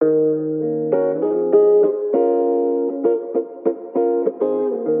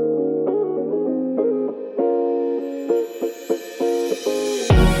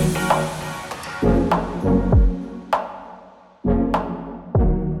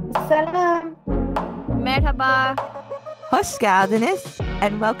Salam. Merhaba. Hoş geldiniz,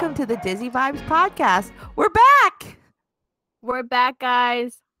 and welcome to the Dizzy Vibes podcast. We're back! We're back,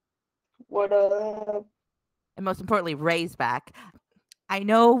 guys. What up? And most importantly, Ray's back. I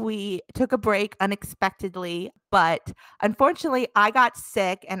know we took a break unexpectedly, but unfortunately, I got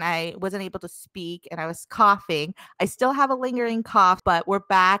sick and I wasn't able to speak and I was coughing. I still have a lingering cough, but we're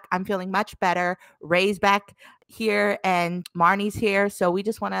back. I'm feeling much better. Ray's back here and Marnie's here. So we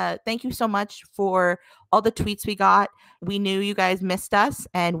just want to thank you so much for all the tweets we got. We knew you guys missed us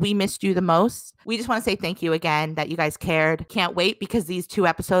and we missed you the most. We just want to say thank you again that you guys cared. Can't wait because these 2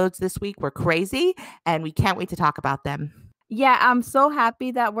 episodes this week were crazy and we can't wait to talk about them. Yeah, I'm so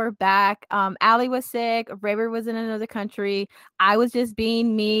happy that we're back. Allie was sick. Raver was in another country. I was just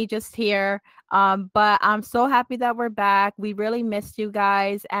being me, just here. But I'm so happy that we're back. We really missed you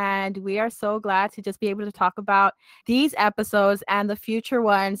guys, and we are so glad to just be able to talk about these episodes and the future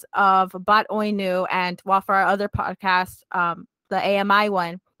ones of Bat Oinu and for our other podcast, the AMI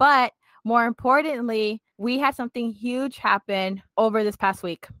one. But more importantly, we had something huge happen over this past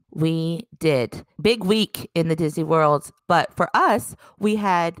week. We did. Big week in the Disney world. But for us, we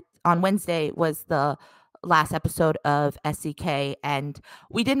had on Wednesday was the last episode of SCK. And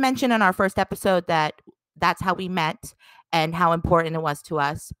we did mention in our first episode that that's how we met and how important it was to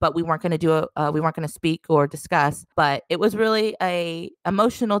us. But we weren't going to do it. We weren't going to speak or discuss. But it was really a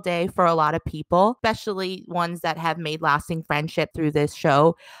emotional day for a lot of people, especially ones that have made lasting friendship through this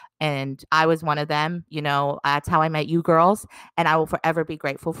show. And I was one of them. You know, that's how I met you girls. And I will forever be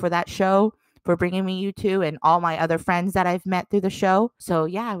grateful for that show, for bringing me you two and all my other friends that I've met through the show. So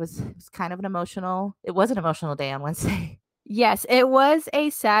yeah, it was kind of an emotional day on Wednesday. Yes, it was a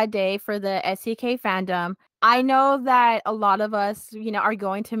sad day for the SCK fandom. I know that a lot of us, are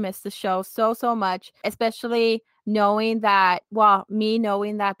going to miss the show so much, especially knowing that,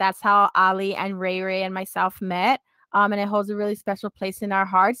 knowing that that's how Ali and Ray Ray and myself met. And it holds a really special place in our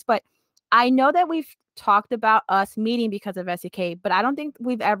hearts. But I know that we've talked about us meeting because of SCK, but I don't think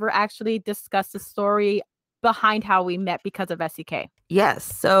we've ever actually discussed the story behind how we met because of SCK. Yes.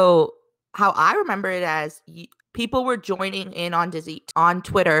 So how I remember it as people were joining in on Disney on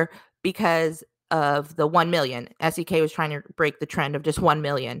Twitter because of the 1 million. SCK was trying to break the trend of just 1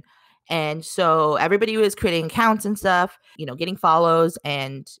 million. And so everybody was creating accounts and stuff, getting follows.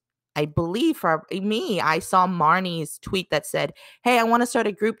 And I believe for me, I saw Marnie's tweet that said, "Hey, I want to start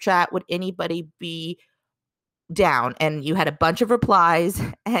a group chat. Would anybody be down?" And you had a bunch of replies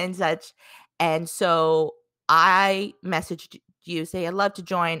and such. And so I messaged you, say, "I'd love to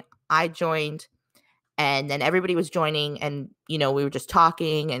join." I joined. And then everybody was joining, and we were just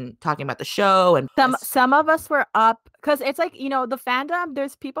talking about the show. And some of us were up because it's like the fandom.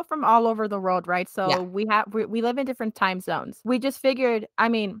 There's people from all over the world, right? So yeah. we live in different time zones. We just figured. I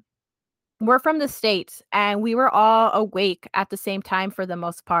mean, we're from the States, and we were all awake at the same time for the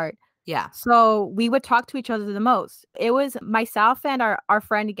most part. Yeah. So we would talk to each other the most. It was myself and our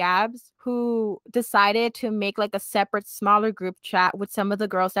friend Gabs who decided to make like a separate, smaller group chat with some of the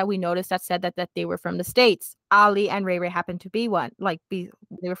girls that we noticed that said that they were from the States. Ali and Ray Ray happened to be one, they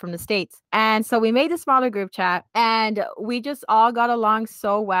were from the States. And so we made the smaller group chat and we just all got along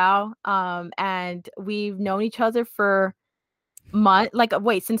so well. And we've known each other for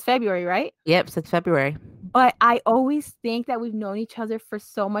since February, right? Yep, since February. But I always think that we've known each other for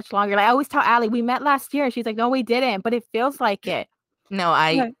so much longer. Like I always tell Allie, we met last year. And she's like, no, we didn't. But it feels like it. No,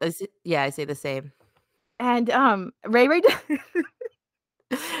 I say the same. And Ray Ray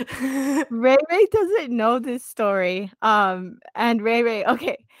Ray Ray doesn't know this story. And Ray Ray,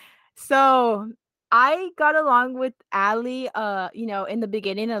 okay. So I got along with Allie, in the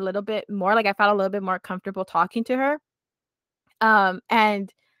beginning a little bit more. Like I felt a little bit more comfortable talking to her.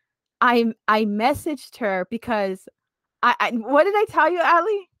 And I messaged her because I what did I tell you,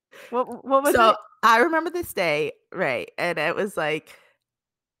 Allie? What was it? I remember this day, right? And it was like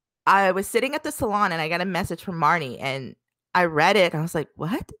I was sitting at the salon and I got a message from Marnie and I read it and I was like,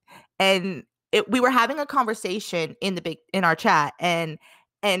 "What?" And we were having a conversation in our chat and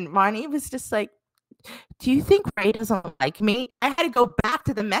Marnie was just like, "Do you think Ray doesn't like me?" I had to go back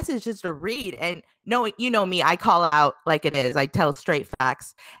to the message just to read. And no, you know me, I call out like it is. I tell straight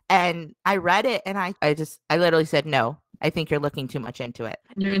facts. And I read it and I literally said, "No, I think you're looking too much into it."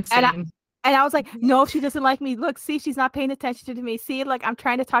 You're insane. And I was like, "No, she doesn't like me. Look, see, she's not paying attention to me. See, like I'm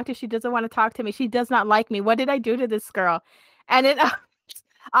trying to talk to her. She doesn't want to talk to me. She does not like me. What did I do to this girl?" And then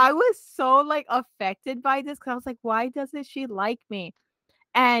I was so affected by this because I was like, "Why doesn't she like me?"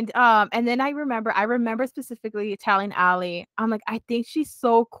 And then I remember specifically telling Allie, I'm like, I think she's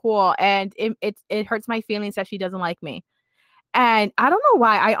so cool, and it hurts my feelings that she doesn't like me. And I don't know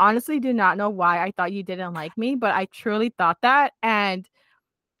why. I honestly do not know why I thought you didn't like me, but I truly thought that. And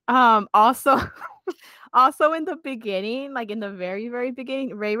also also in the beginning, like in the very, very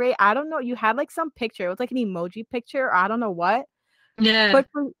beginning, Ray Ray, I don't know, you had like some picture. It was like an emoji picture, or I don't know what. Yeah. But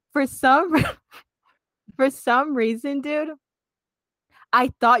for some for some reason, dude,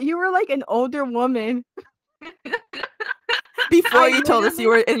 I thought you were like an older woman. Before I you told us you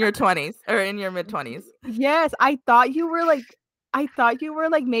were literally- in your 20s or in your mid-20s. Yes, I thought you were like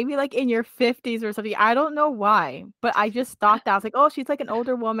maybe like in your 50s or something. I don't know why, but I just thought that. I was like, oh, she's like an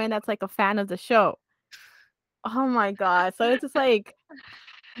older woman that's like a fan of the show. Oh my god. So it's just like,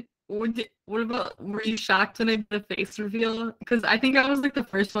 What about, were you shocked when I did a face reveal? Because I think I was like the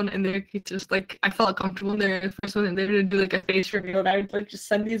first one in there. Just like I felt comfortable in there. The first one in there to do like a face reveal. And I would like just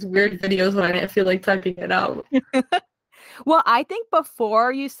send these weird videos when I didn't feel like typing it out. well, I think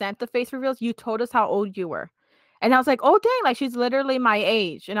before you sent the face reveals, you told us how old you were. And I was like, oh dang, like she's literally my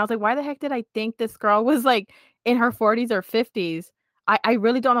age. And I was like, why the heck did I think this girl was like in her 40s or 50s? I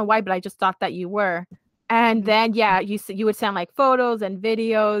really don't know why, but I just thought that you were. And then yeah, you would send like photos and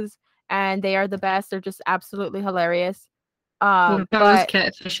videos, and they are the best. They're just absolutely hilarious. What if I was But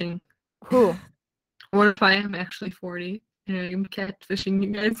catfishing? who? What if I am actually 40 and I'm catfishing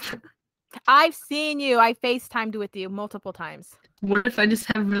you guys? I've seen you. I FaceTimed with you multiple times. What if I just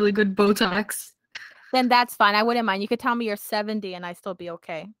have really good Botox? Then that's fine. I wouldn't mind. You could tell me you're 70 and I still be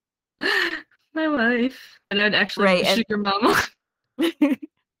okay. My life. And I'd actually Right, shoot your mama.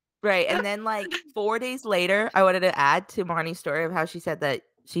 Right. And then like 4 days later, I wanted to add to Marnie's story of how she said that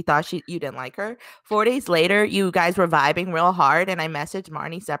she thought you didn't like her. 4 days later, you guys were vibing real hard, and I messaged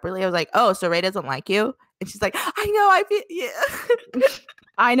Marnie separately. I was like, oh, so Ray doesn't like you? And she's like, I know, I feel yeah.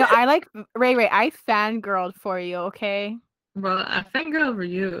 I know. I like Ray. I fangirled for you, okay? Bro, I fangirl over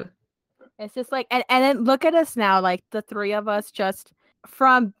you. It's just like, and then look at us now, like the three of us just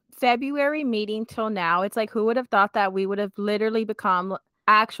from February meeting till now. It's like, who would have thought that we would have literally become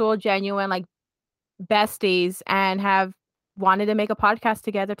actual, genuine, like besties and have wanted to make a podcast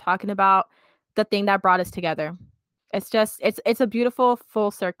together talking about the thing that brought us together. It's just, it's a beautiful full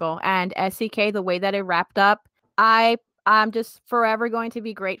circle. And SCK, the way that it wrapped up, I'm just forever going to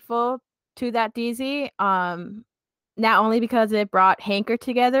be grateful to that DZ. Not only because it brought Hanker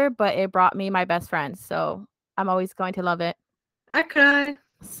together, but it brought me my best friend. So I'm always going to love it. I cry.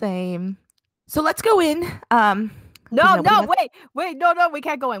 Same. So let's go in. No, we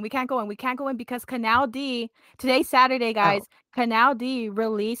can't go in. We can't go in because Canal D, today's Saturday, guys. Canal D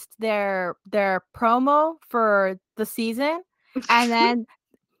released their promo for the season. And then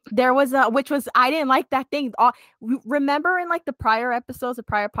there was I didn't like that thing. Remember in like the prior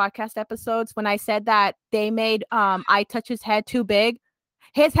podcast episodes, when I said that they made I Touch his head too big?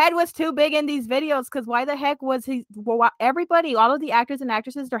 His head was too big in these videos, because why the heck was he? Well, everybody, all of the actors and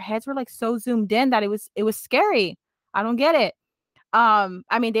actresses, their heads were like so zoomed in that it was scary. I don't get it.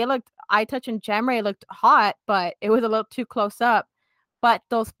 I mean, I Touch and Jemray looked hot, but it was a little too close up. But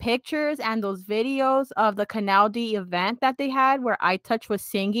those pictures and those videos of the Canal D event that they had, where I Touch was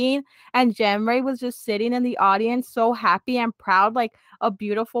singing and Jemray was just sitting in the audience, so happy and proud, like a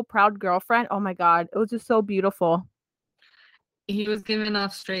beautiful, proud girlfriend. Oh my God, it was just so beautiful. He was giving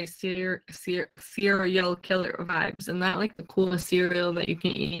off straight serial killer vibes, and not like the coolest cereal that you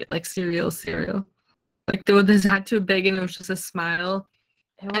can eat, like cereal. Like this had too big, and it was just a smile.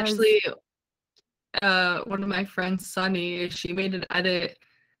 Actually, one of my friends, Sunny, she made an edit,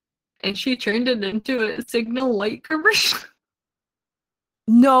 and she turned it into a Signal light commercial.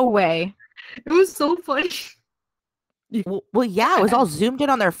 No way. It was so funny. Well, yeah, it was all zoomed in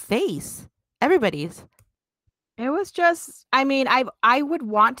on their face. Everybody's. It was just, I mean, I would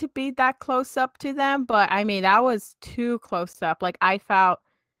want to be that close up to them, but I mean, that was too close up. Like I felt,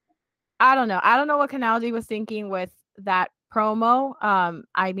 I don't know what Canal D was thinking with that promo.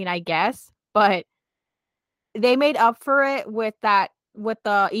 I mean, I guess, but they made up for it with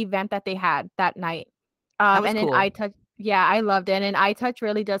the event that they had that night. That was and then cool. I Touch, yeah, I loved it. And I Touch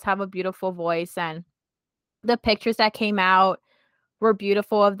really does have a beautiful voice, and the pictures that came out were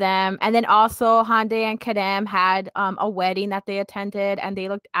beautiful of them. And then also Hande and Kadem had a wedding that they attended, and they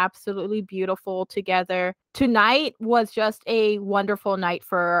looked absolutely beautiful together. Tonight was just a wonderful night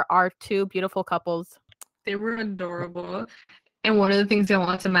for our two beautiful couples. They were adorable. And one of the things I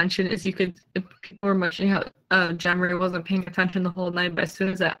want to mention is people were mentioning how Jemray wasn't paying attention the whole night, but as soon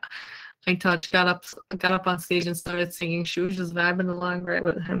as that I Touch got up on stage and started singing, she was just vibing along right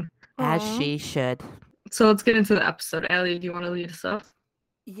with him. As she should. So let's get into the episode. Allie, do you want to lead us off?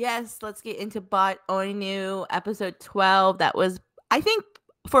 Yes, let's get into Bot Oinu, episode 12. That was, I think,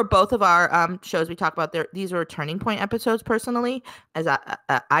 for both of our shows we talk about, these were turning point episodes personally, as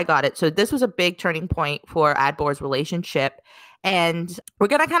I got it. So this was a big turning point for Adbor's relationship, and we're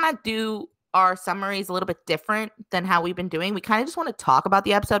gonna kind of do our summaries a little bit different than how we've been doing. We kind of just want to talk about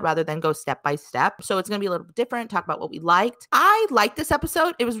the episode rather than go step by step. So it's going to be a little bit different, talk about what we liked. I liked this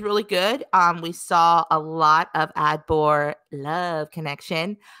episode. It was really good. We saw a lot of Adbor love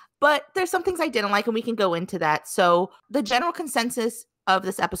connection, but there's some things I didn't like, and we can go into that. So the general consensus of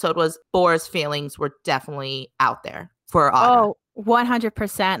this episode was Bora's feelings were definitely out there for Ada. Oh,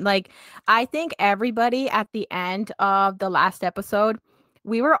 100%. Like, I think everybody at the end of the last episode,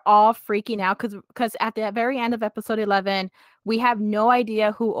 we were all freaking out because at the very end of episode 11, we have no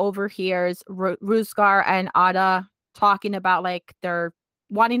idea who overhears Ruzgar and Ada talking about like they're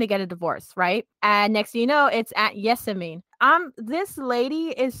wanting to get a divorce, right? And next thing you know, it's Aunt Yasmin. This lady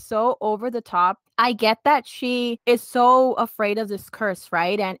is so over the top. I get that she is so afraid of this curse,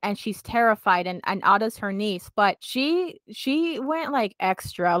 right? And she's terrified, and Ada's her niece, but she went like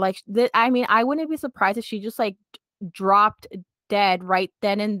extra. Like, I mean, I wouldn't be surprised if she just like dropped dead right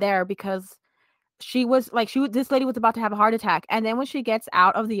then and there, because this lady was about to have a heart attack. And then when she gets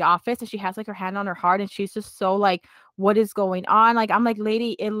out of the office and she has like her hand on her heart and she's just so like, what is going on? Like, I'm like,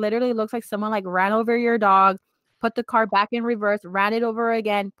 lady, it literally looks like someone like ran over your dog, put the car back in reverse, ran it over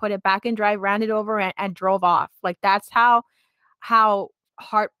again, put it back in drive, ran it over and drove off. Like, that's how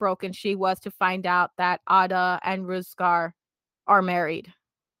heartbroken she was to find out that Ada and Ruzgar are married.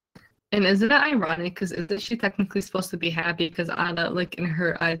 And isn't it ironic? Because isn't she technically supposed to be happy? Because Ada, like in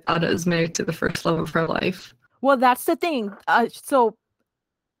her eyes, Ada is married to the first love of her life. Well, that's the thing. So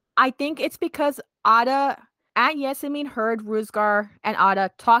I think it's because Aunt Yasmin heard Ruzgar and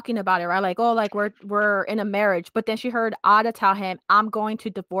Ada talking about it, right? Like, oh, like we're in a marriage. But then she heard Ada tell him, "I'm going to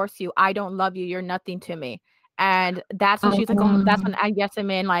divorce you. I don't love you. You're nothing to me." And that's when she's like, oh, that's when Aunt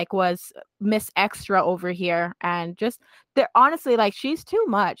Yasmin like was Miss Extra over here. And just they're honestly like, she's too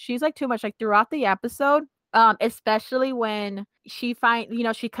much. She's like too much, like throughout the episode, especially when she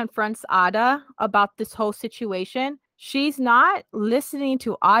she confronts Ada about this whole situation. She's not listening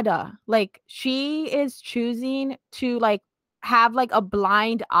to Ada. Like, she is choosing to like have like a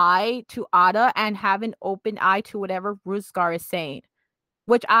blind eye to Ada and have an open eye to whatever Ruzgar is saying.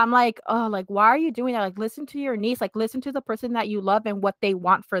 Which I'm like, oh, like, why are you doing that? Like, listen to your niece. Like, listen to the person that you love and what they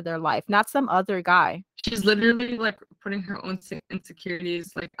want for their life, not some other guy. She's literally like putting her own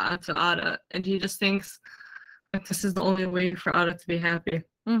insecurities like onto Ada, and he just thinks like this is the only way for Ada to be happy.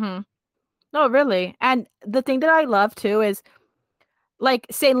 Mm-hmm. No, really. And the thing that I love too is like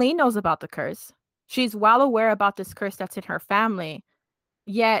Celine knows about the curse. She's well aware about this curse that's in her family.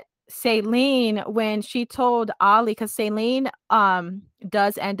 Yet Celine, when she told Ali, because Celine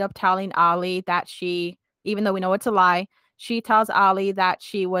does end up telling Ali that she, even though we know it's a lie, she tells Ali that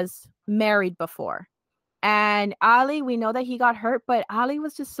she was married before. And Ali, we know that he got hurt, but Ali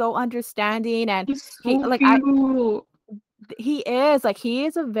was just so understanding, and He's so he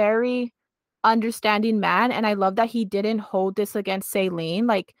is a very understanding man, and I love that he didn't hold this against Celine.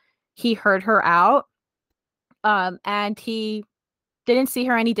 Like, he heard her out, and he didn't see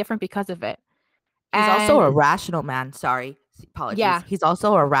her any different because of it. He's also a rational man. Sorry, apologies. Yeah, he's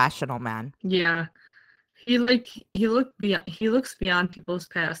also a rational man. Yeah, he looks beyond people's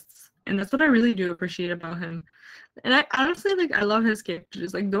pasts, and that's what I really do appreciate about him. And I honestly I love his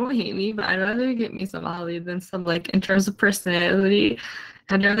characters. Like, don't hate me, but I'd rather get me some Ali than some, like, in terms of personality,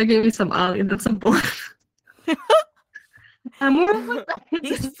 I'd rather get me some Ali than some Bora. I'm more of like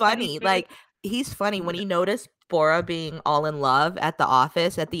he's funny. Like, he's funny when he noticed Bora being all in love at the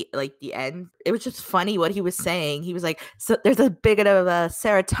office at the end. It was just funny what he was saying. He was like, so there's a bit of a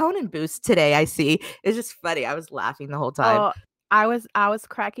serotonin boost today, I see. It's just funny. I was laughing the whole time. Oh, I was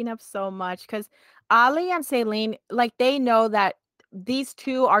cracking up so much because Ali and Celine, like, they know that these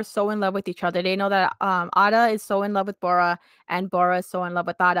two are so in love with each other. They know that Ada is so in love with Bora and Bora is so in love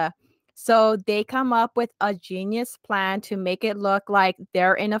with Ada. So they come up with a genius plan to make it look like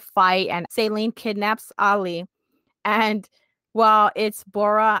they're in a fight, and Celine kidnaps Ali. And, well, it's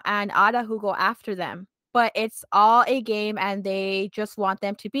Bora and Ada who go after them. But it's all a game, and they just want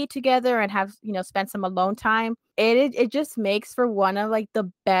them to be together and have, spend some alone time. It just makes for one of like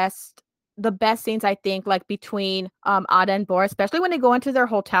the best scenes, I think, like between Ada and Bora, especially when they go into their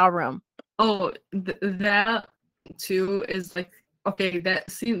hotel room. Oh, that too is like, okay,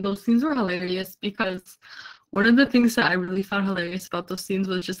 those scenes were hilarious, because one of the things that I really found hilarious about those scenes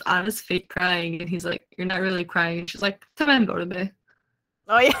was just Ada's fake crying, and he's like, "You're not really crying," and she's like, "Come on, go to bed."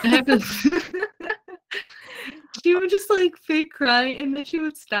 Oh yeah. She would just like fake cry, and then she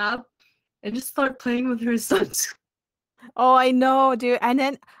would stop and just start playing with her sons. Oh, I know, dude. And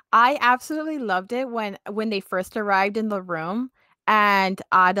then I absolutely loved it when they first arrived in the room and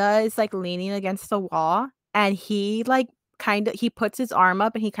Ada is like leaning against the wall and he like kind of he puts his arm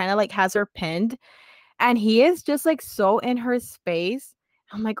up and he kind of like has her pinned and he is just like so in her space.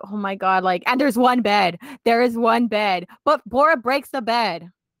 I'm like, oh my God, like, and there's one bed. There is one bed, but Bora breaks the bed.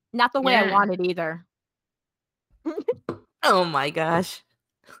 Not the way I Yeah. wanted either. Oh my gosh.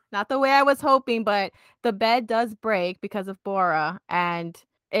 Not the way I was hoping, but the bed does break because of Bora. And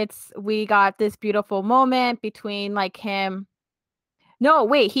we got this beautiful moment between like him. No,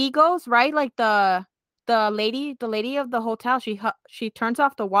 wait, he goes, right? Like the lady of the hotel, she turns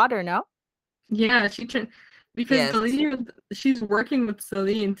off the water, no? Yeah, she turned because Yes. the lady she's working with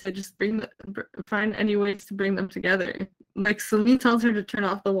Celine to just find any ways to bring them together. Like Celine tells her to turn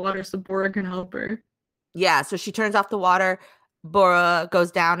off the water so Bora can help her. Yeah, so she turns off the water. Bora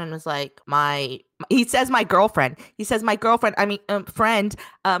goes down and was like, he says my girlfriend. He says my girlfriend, I mean, friend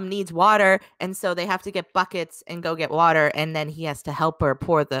needs water. And so they have to get buckets and go get water. And then he has to help her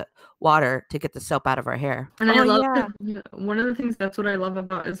pour the water to get the soap out of her hair. And I Oh, love yeah. that one of the things that's what I love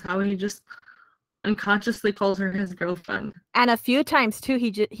about is how he just unconsciously calls her his girlfriend. And a few times too, he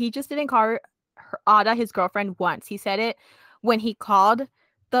just didn't call her Ada his girlfriend once. He said it when he called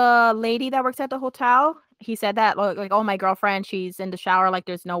the lady that works at the hotel. He said that like, oh, my girlfriend, she's in the shower, like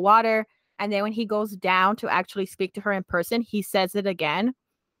there's no water. And then when he goes down to actually speak to her in person, he says it again.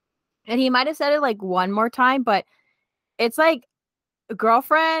 And he might have said it like one more time, but it's like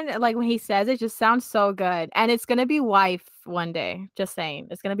girlfriend, like when he says it, just sounds so good. And it's gonna be wife one day. Just saying,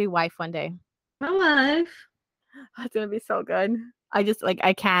 it's gonna be wife one day. My life. It's gonna be so good. I just like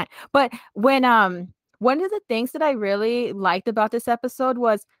I can't. But when one of the things that I really liked about this episode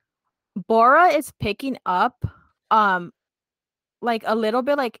was Bora is picking up like a little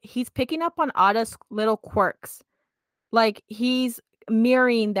bit like he's picking up on Ada's little quirks. Like he's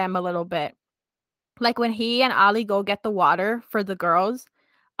mirroring them a little bit. Like when he and Ali go get the water for the girls,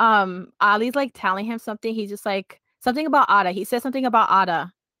 Ali's like telling him something. He's just like something about Ada. He says something about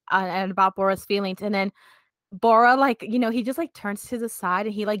Ada and about Bora's feelings, and then Bora, like, he just like turns to the side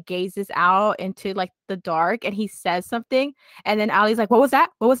and he like gazes out into like the dark and he says something. And then Ali's like, what was that?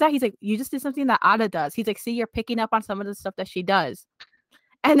 What was that? He's like, you just did something that Ada does. He's like, see, you're picking up on some of the stuff that she does.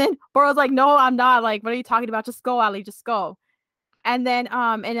 And then Bora's like, no, I'm not. Like, what are you talking about? Just go, Ali, just go. And then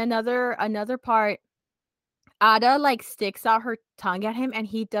in another part, Ada like sticks out her tongue at him and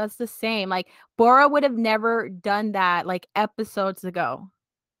he does the same. Like Bora would have never done that like episodes ago.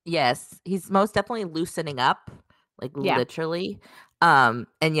 Yes, he's most definitely loosening up, like Yeah. literally. And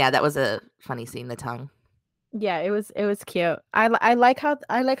yeah, that was a funny scene, the tongue. Yeah, it was cute. I like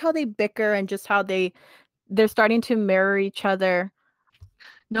how they bicker and just how they're starting to mirror each other.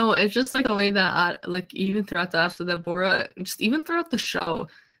 No, it's just like a way that like even throughout the episode that Bora, just even throughout the show,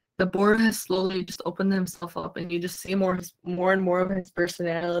 the Bora has slowly just opened himself up, and you just see more and more of his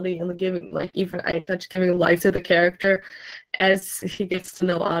personality and giving like even I touch giving life to the character as he gets to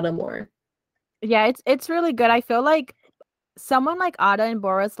know Ada more. Yeah, it's really good. I feel like someone like Ada in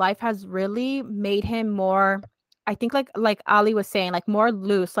Bora's life has really made him more, I think like Ali was saying, like more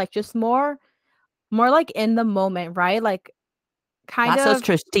loose, like just more like in the moment, right? Like kind Not of so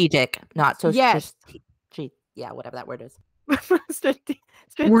strategic, not so yes. yeah, whatever that word is. Strategic.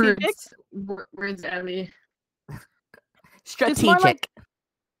 Words, Abby. Strategic.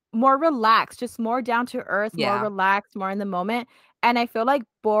 More relaxed, just more down to earth, more relaxed, more in the moment. And I feel like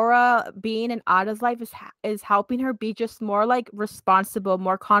Bora being in Ada's life is helping her be just more like responsible,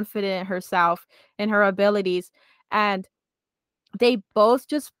 more confident in herself and her abilities. And they both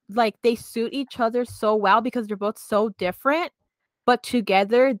just like they suit each other so well because they're both so different, but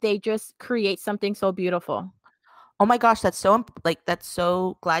together they just create something so beautiful. Oh my gosh, that's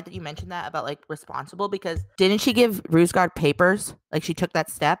so glad that you mentioned that about like responsible, because didn't she give Ruzgard papers? Like she took that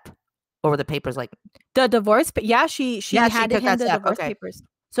step, or were the papers like the divorce? But yeah, she handed him the divorce papers.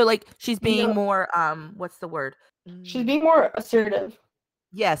 So like she's being more what's the word? She's being more assertive.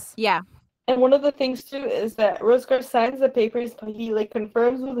 Yes. Yeah. And one of the things too is that Rosegard signs the papers, but he like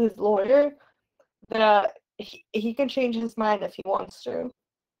confirms with his lawyer that he can change his mind if he wants to.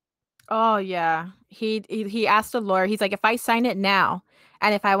 Oh yeah, he asked the lawyer. He's like, if I sign it now,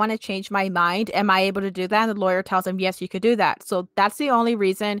 and if I want to change my mind, am I able to do that? And the lawyer tells him, yes, you could do that. So that's the only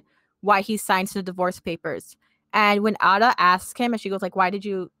reason why he signs the divorce papers. And when Ada asks him, and she goes like, why did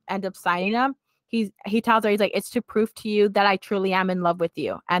you end up signing them? He tells her, he's like, it's to prove to you that I truly am in love with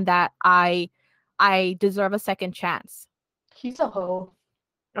you and that I deserve a second chance. He's a hoe.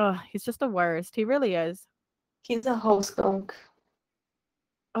 Oh, he's just the worst. He really is. He's a hoe skunk.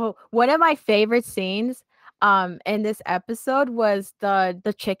 Oh, one of my favorite scenes. in this episode was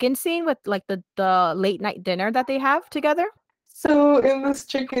the chicken scene with like the late night dinner that they have together. So in this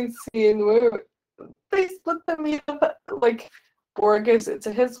chicken scene where they split the meat up, like Bora gives it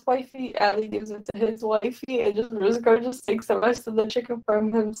to his wifey, Ali gives it to his wifey, and just Ruzgar just takes the rest of the chicken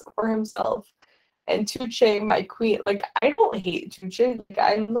for himself. And Tuche, my queen, like I don't hate Tuche, like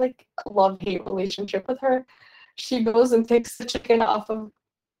I like love-hate relationship with her. She goes and takes the chicken off of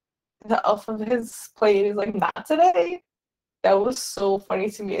his plate. He's like, not today. That was so funny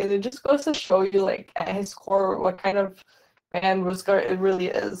to me, and it just goes to show you, like at his core, what kind of man Ruzgar it really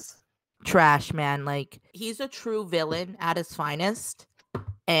is. Trash, man. Like, he's a true villain at his finest.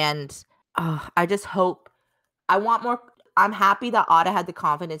 And I just hope, I want more. I'm happy that Ada had the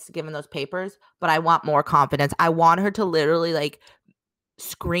confidence to give him those papers, but I want more confidence. I want her to literally like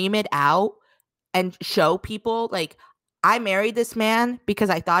scream it out and show people, like, I married this man because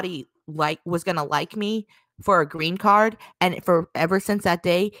I thought he was gonna like me for a green card, and for ever since that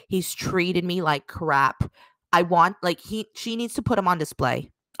day he's treated me like crap. I want, like, she needs to put him on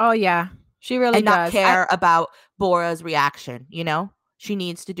display. Oh yeah, she really and not does. care about Bora's reaction. You know, she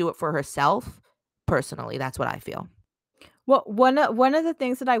needs to do it for herself. Personally, that's what I feel. Well, one of the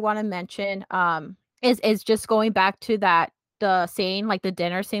things that I want to mention is just going back to the scene, like the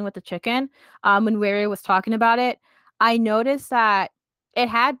dinner scene with the chicken. When Weary was talking about it, I noticed that it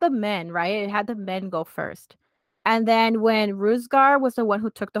had the men, right? It had the men go first. And then when Ruzgar was the one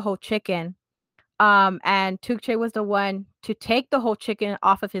who took the whole chicken, and Tukche was the one to take the whole chicken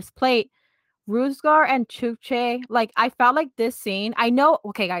off of his plate, Ruzgar and Tukche, like, I felt like this scene, I know,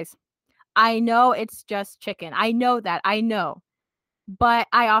 okay, guys, I know it's just chicken. I know that. I know. But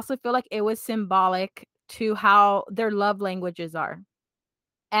I also feel like it was symbolic to how their love languages are.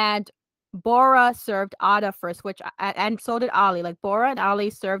 And Bora served Ada first, and so did Ali. Like, Bora and Ali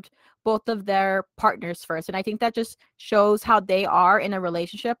served both of their partners first. And I think that just shows how they are in a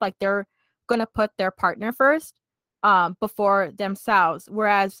relationship. Like, they're going to put their partner first before themselves.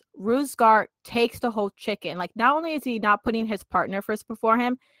 Whereas Ruzgar takes the whole chicken. Like, not only is he not putting his partner first before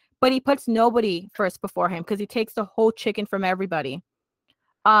him, but he puts nobody first before him because he takes the whole chicken from everybody.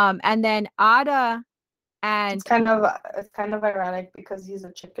 And then Ada and it's kind of ironic because he's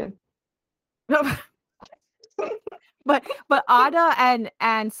a chicken. but Ada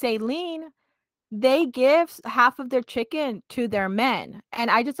and Celine, they give half of their chicken to their men.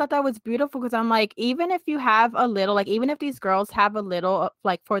 And I just thought that was beautiful because I'm like, even if you have a little, like, even if these girls have a little,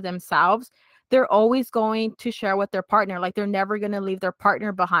 like, for themselves, they're always going to share with their partner. Like, they're never going to leave their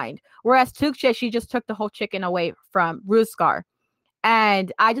partner behind. Whereas Tukche, she just took the whole chicken away from Ruzgar.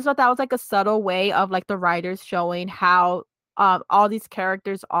 And I just thought that was like a subtle way of like the writers showing how all these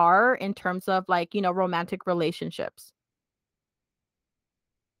characters are in terms of, like, you know, romantic relationships.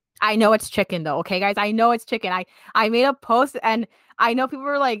 I know it's chicken though. Okay, guys, I know it's chicken. I made a post and I know people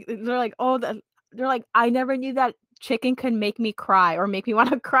were like, they're like, oh, they're like, I never knew that chicken could make me cry or make me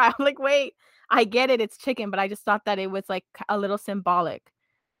want to cry. I'm like, wait, I get it, it's chicken, but I just thought that it was like a little symbolic.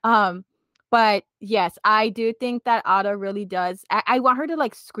 But yes, I do think that Ada really does. I want her to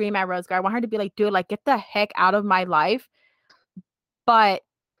like scream at Ruzgar. I want her to be like, dude, like, get the heck out of my life. But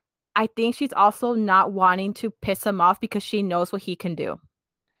I think she's also not wanting to piss him off because she knows what he can do.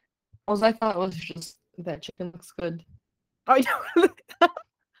 All I thought was just that chicken looks good. Oh,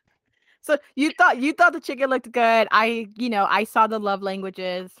 so you thought the chicken looked good. I saw the love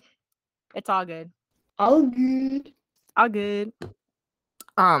languages. It's all good. All good. All good.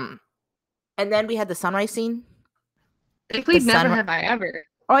 And then we had the sunrise scene. They played Never Have I Ever.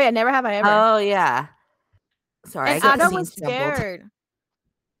 Oh yeah, Never Have I Ever. Oh yeah. Sorry, and Ada was scared.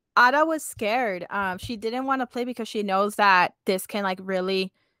 Ada was scared. She didn't want to play because she knows that this can like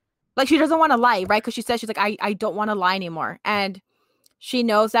really, like, she doesn't want to lie, right? Because she says, she's like, I don't want to lie anymore. And she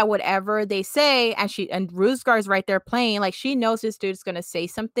knows that whatever they say, and Ruzgar's right there playing, like, she knows this dude's gonna say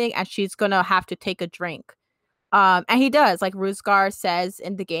something and she's gonna have to take a drink. And he does. Like, Ruzgar says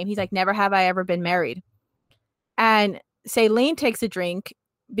in the game, he's like, never have I ever been married. And Celine takes a drink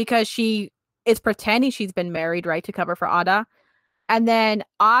because she is pretending she's been married, right, to cover for Ada. And then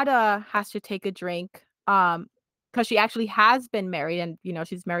Ada has to take a drink because she actually has been married, and, you know,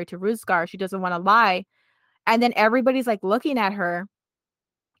 she's married to Ruzgar. She doesn't want to lie. And then everybody's like looking at her.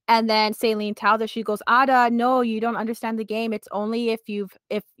 And then Celine tells her, she goes, Ada, no, you don't understand the game. It's only if you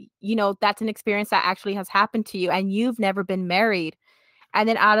know, that's an experience that actually has happened to you and you've never been married. And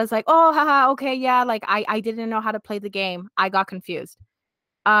then Ada's like, oh, haha, okay, yeah, like, I didn't know how to play the game. I got confused.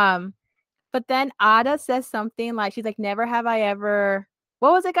 But then Ada says something like, she's like, never have I ever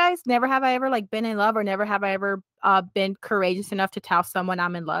what was it, guys? Never have I ever like been in love, or never have I ever been courageous enough to tell someone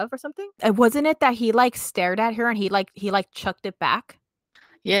I'm in love or something. And wasn't it that he like stared at her and he like chucked it back?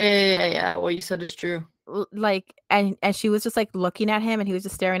 Yeah. What you said is true. Like, and she was just like looking at him, and he was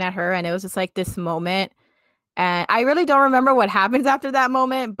just staring at her, and it was just like this moment. And I really don't remember what happens after that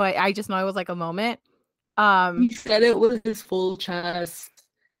moment, but I just know it was like a moment. He said it with his full chest.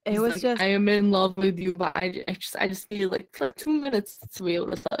 It He's was like, just, I am in love with you, but I just need like 2 minutes to be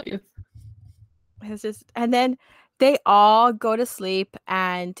able to tell you. it's just, and then they all go to sleep,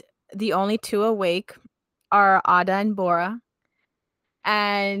 and the only two awake are Ada and Bora,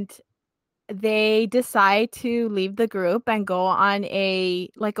 and they decide to leave the group and go on a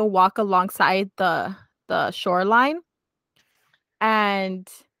walk alongside the shoreline. And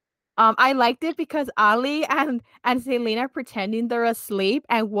I liked it because Ali and Selena are pretending they're asleep,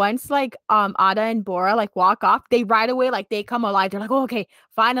 and once like Ada and Bora like walk off, they right away like they come alive. They're like, oh, okay,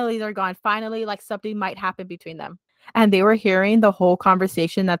 finally they're gone. Finally, like something might happen between them. And they were hearing the whole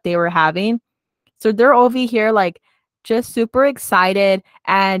conversation that they were having. So they're over here like just super excited,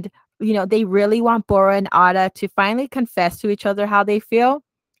 and they really want Bora and Ada to finally confess to each other how they feel.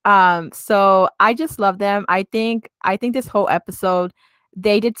 So I just love them. I think this whole episode,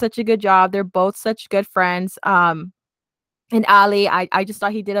 they did such a good job. They're both such good friends. And Ali, I just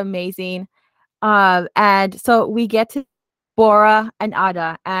thought he did amazing. And so we get to Bora and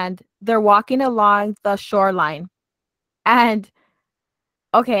Ada, and they're walking along the shoreline. And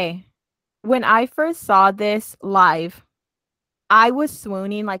okay, when I first saw this live, I was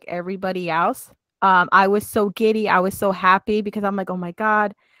swooning like everybody else. I was so giddy. I was so happy because I'm like, oh my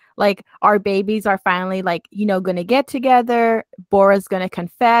God, like our babies are finally like, going to get together. Bora's going to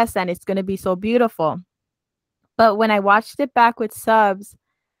confess, and it's going to be so beautiful. But when I watched it back with subs,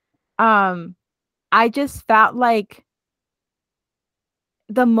 I just felt like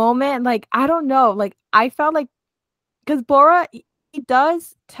the moment, like, I don't know, like I felt like, because Bora, he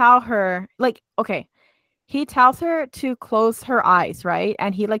does tell her, like, okay, he tells her to close her eyes, right?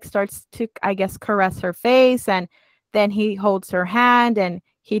 And he like starts to, I guess, caress her face, and then he holds her hand, and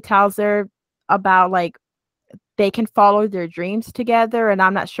he tells her about like they can follow their dreams together, and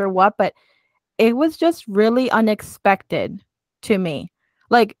I'm not sure what, but it was just really unexpected to me.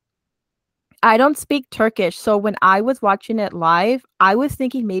 Like, I don't speak Turkish, so when I was watching it live, I was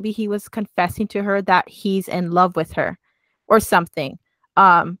thinking maybe he was confessing to her that he's in love with her or something.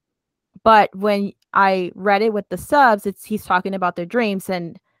 But when I read it with the subs, he's talking about their dreams,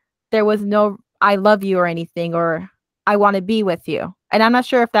 and there was no I love you or anything, or I want to be with you. And I'm not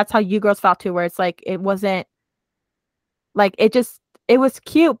sure if that's how you girls felt too, where it's like it wasn't like it was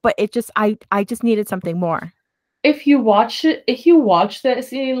cute, but it just I just needed something more. If you watch that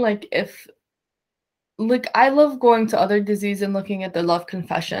scene, like I love going to other Disneys and looking at the love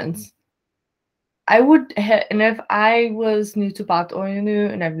confessions. And if I was new to Bat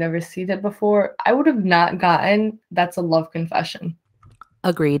Oyunu and I've never seen it before, I would have not gotten that's a love confession.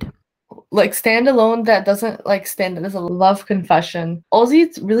 Agreed. Like standalone, that doesn't like stand as a love confession. All he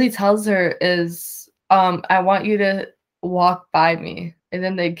really tells her is, I want you to walk by me, and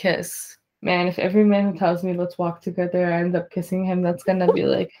then they kiss. Man, if every man who tells me let's walk together, I end up kissing him, that's gonna be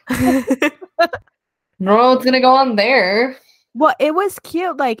like no, it's gonna go on there. Well, it was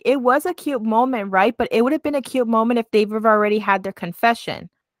cute. Like, it was a cute moment, right? But it would have been a cute moment if they've already had their confession.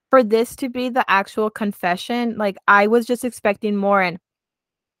 For this to be the actual confession, like, I was just expecting more. And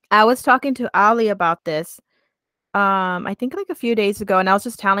I was talking to Ali about this, I think like a few days ago, and I was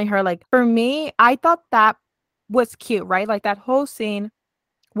just telling her, like, for me, I thought that was cute, right? Like, that whole scene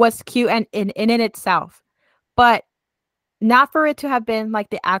was cute and in itself, but not for it to have been like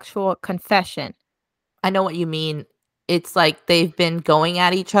the actual confession. I know what you mean. It's like they've been going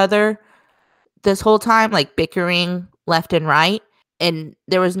at each other this whole time, like bickering left and right. And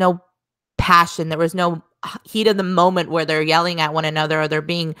there was no passion. There was no heat of the moment where they're yelling at one another or they're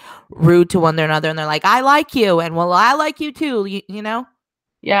being rude to one another. And they're like, I like you. And well, I like you too, you know?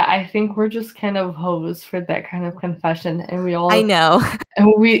 Yeah, I think we're just kind of hoes for that kind of confession. And we all... I know.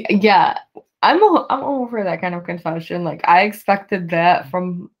 And yeah. I'm all for that kind of confession. Like, I expected that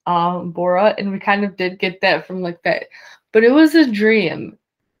from Bora, and we kind of did get that from like that, but it was a dream.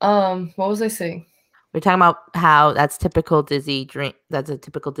 What was I saying? We're talking about how that's typical Disney dream. That's a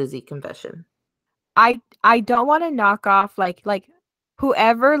typical Disney confession. I don't want to knock off like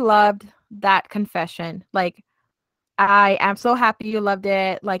whoever loved that confession. Like, I am so happy you loved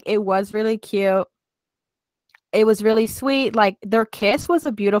it. Like, it was really cute. It was really sweet. Like, their kiss was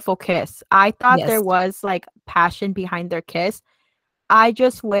a beautiful kiss. I thought there was like passion behind their kiss. I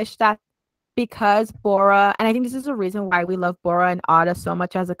just wish that because Bora, and I think this is the reason why we love Bora and Ada so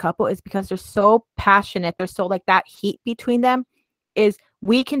much as a couple, is because they're so passionate. They're so like that heat between them is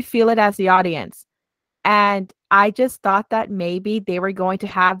we can feel it as the audience. And I just thought that maybe they were going to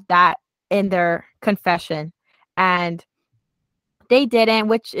have that in their confession. And they didn't,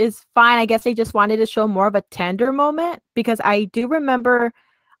 which is fine. I guess they just wanted to show more of a tender moment, because I do remember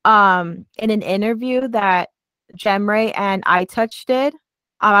in an interview that Jemray and iTouch did.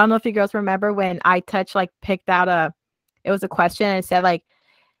 I don't know if you girls remember when iTouch like picked out it was a question and it said like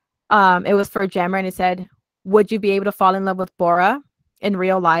it was for Jemray and it said, would you be able to fall in love with Bora in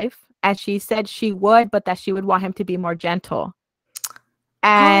real life? And she said she would, but that she would want him to be more gentle.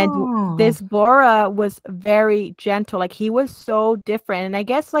 And this Bora was very gentle. Like he was so different. And I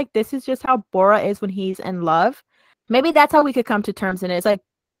guess like this is just how Bora is when he's in love. Maybe that's how we could come to terms in it. It's like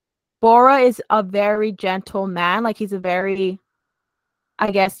Bora is a very gentle man. Like he's a very,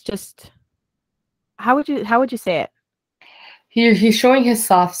 I guess, just how would you say it? He's showing his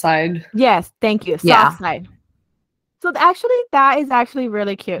soft side. Yes, thank you. Soft side. So actually that is actually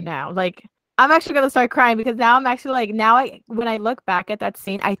really cute now. Like I'm actually gonna start crying because now I'm actually like when I look back at that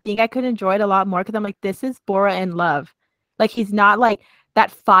scene, I think I could enjoy it a lot more because I'm like, this is Bora in love. Like he's not like that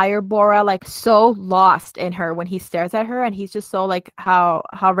fire Bora, like so lost in her when he stares at her, and he's just so like how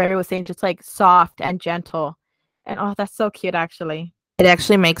Ray was saying, just like soft and gentle. And oh, that's so cute actually. It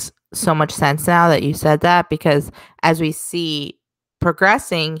actually makes so much sense now that you said that, because as we see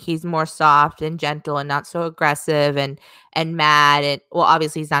progressing, he's more soft and gentle and not so aggressive and mad. And well,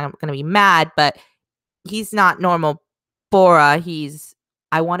 obviously he's not going to be mad, but he's not normal Bora. He's,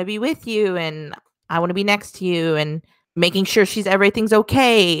 I want to be with you and I want to be next to you and making sure everything's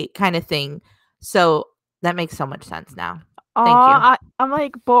okay kind of thing. So that makes so much sense now. Thank you. I'm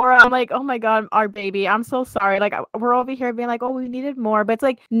like, Bora, I'm like, oh my God, our baby. I'm so sorry. Like, we're over here being like, oh, we needed more. But it's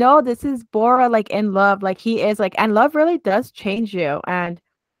like, no, this is Bora, like, in love. Like, he is, like, and love really does change you. And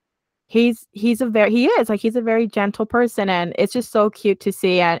he is a very gentle person. And it's just so cute to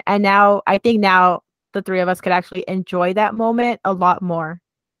see. And now, I think now the three of us could actually enjoy that moment a lot more.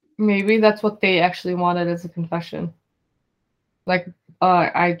 Maybe that's what they actually wanted as a confession. Like,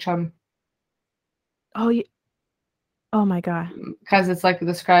 iChum. Oh, yeah. Oh my God. Because it's like it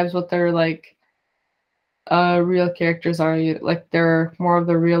describes what their like real characters are. Like they're more of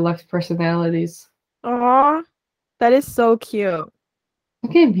the real life personalities. Aw, that is so cute.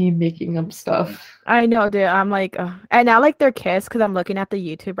 Look at me making up stuff. I know, dude. I'm like, and now like their kiss, because I'm looking at the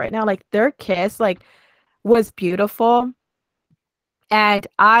YouTube right now, like their kiss like was beautiful. And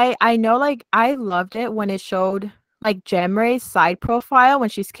I know, like, I loved it when it showed like Jemray's side profile when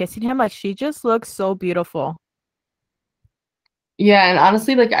she's kissing him. Like she just looks so beautiful. Yeah, and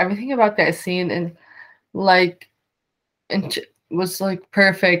honestly, like everything about that scene and like was like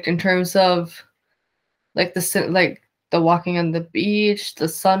perfect in terms of like the walking on the beach, the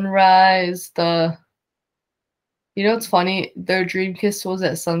sunrise, it's funny, their dream kiss was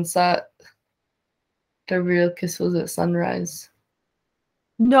at sunset. Their real kiss was at sunrise.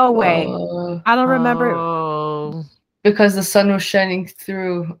 No way. I don't remember. Oh. Because the sun was shining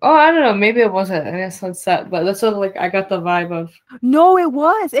through. Oh, I don't know. Maybe it wasn't at sunset, but that's what like I got the vibe of. No, it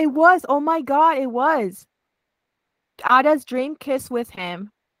was. It was. Oh my God, it was. Ada's dream kiss with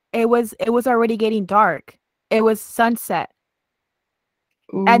him. It was already getting dark. It was sunset.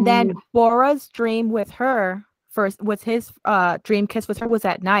 Ooh. And then Bora's dream with her was his dream kiss with her was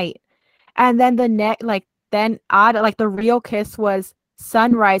at night. And then then Ada, like the real kiss was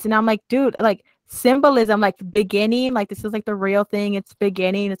sunrise. And I'm like, dude, like symbolism, like beginning, like this is like the real thing. It's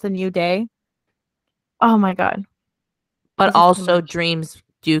beginning. It's a new day. Oh my God. But also dreams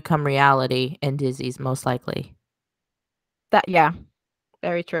do come reality in Disney's most likely. Yeah,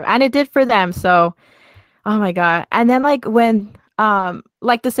 very true. And it did for them. So, oh my God. And then like when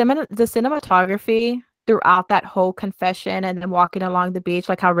like the cinematography throughout that whole confession and then walking along the beach,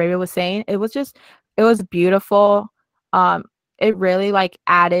 like how Ray was saying, it was beautiful. It really like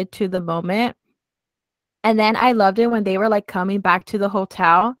added to the moment. And then I loved it when they were like coming back to the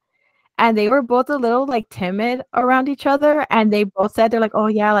hotel and they were both a little like timid around each other. And they both said, they're like, oh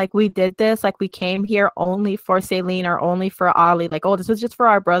yeah, like we did this. Like we came here only for Celine or only for Ali. Like, oh, this was just for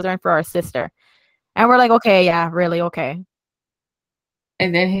our brother and for our sister. And we're like, okay, yeah, really, okay.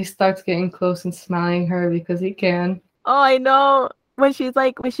 And then he starts getting close and smiling her because he can. Oh, I know. When she goes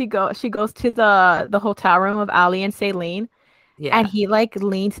to the hotel room of Ali and Celine. Yeah. And he like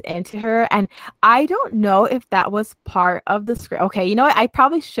leans into her, and I don't know if that was part of the script. Okay, you know what? I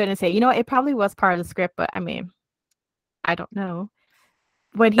probably shouldn't say. You know what? It probably was part of the script, but I mean, I don't know.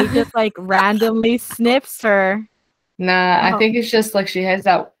 When he just like randomly sniffs her. Nah, I Oh. think it's just like she has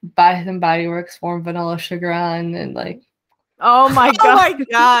that Bath and Body Works form vanilla sugar on, and like, Oh my Oh god.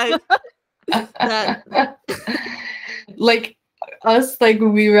 my god. like us, like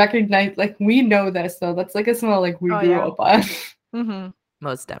we recognize, like we know that smell. That's like a smell like we Oh, grew yeah. up on. Mm-hmm.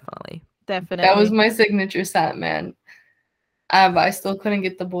 Most definitely. Definitely. That was my signature scent, man. But I still couldn't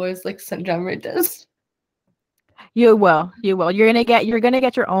get the boys like St. John Ray does. You will. You will. You're gonna get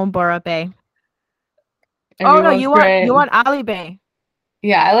your own Bora Bay. Oh no, Everyone's great. you want Ali Bay.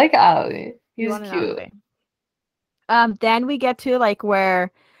 Yeah, I like Ali. You He's want an Ali cute. Bay. Then we get to like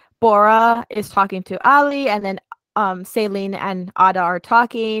where Bora is talking to Ali, and then Celine and Ada are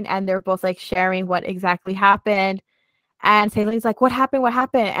talking, and they're both like sharing what exactly happened. And Celine's like, "What happened? What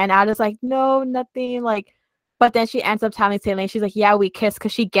happened?" And Ada's like, "No, nothing." Like, but then she ends up telling Celine, she's like, "Yeah, we kissed,"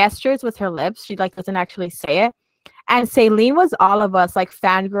 because she gestures with her lips. She like doesn't actually say it. And Celine was all of us like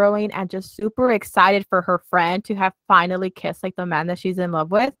fangirling and just super excited for her friend to have finally kissed like the man that she's in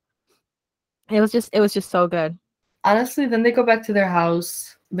love with. It was just so good. Honestly, then they go back to their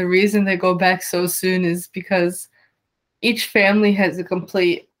house. The reason they go back so soon is because each family has a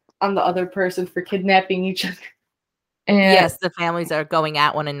complaint on the other person for kidnapping each other. And Yes, the families are going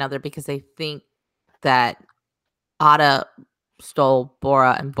at one another because they think that Ada stole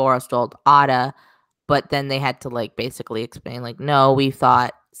Bora and Bora stole Ada, but then they had to like basically explain like, no, we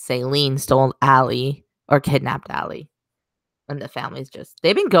thought Celine stole Ali or kidnapped Ali. And the families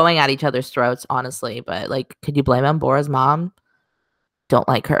they've been going at each other's throats, honestly, but like, could you blame them? Bora's mom don't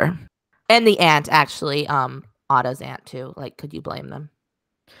like her. And the aunt, actually, Ada's aunt too. Like, could you blame them?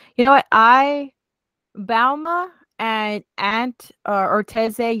 You know what? Bauma and Aunt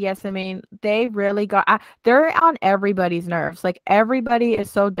Orteze, yes, I mean, they really they're on everybody's nerves. Like, everybody is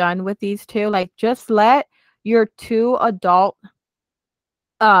so done with these two. Like, just let your two adult,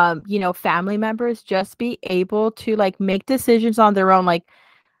 family members just be able to, like, make decisions on their own. Like,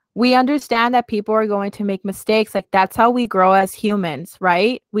 we understand that people are going to make mistakes. Like, that's how we grow as humans,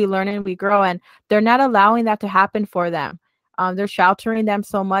 right? We learn and we grow, and they're not allowing that to happen for them. They're sheltering them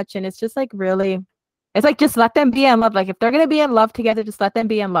so much, and it's just like really, it's like just let them be in love. Like, if they're gonna be in love together, just let them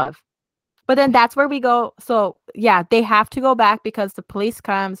be in love. But then that's where we go. So yeah, they have to go back because the police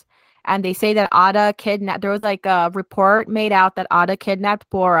comes and they say that Ada kidnapped. There was like a report made out that Ada kidnapped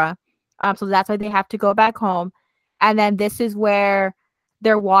Bora. So that's why they have to go back home. And then this is where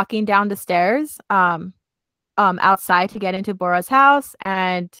they're walking down the stairs outside to get into Bora's house.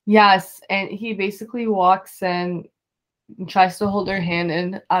 And yes, and he basically walks in and tries to hold her hand,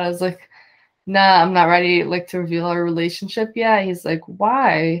 and Ada's like, nah, I'm not ready like to reveal our relationship yet. He's like,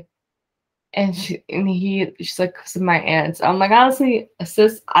 why? And she's like, because of my aunt. I'm like, honestly,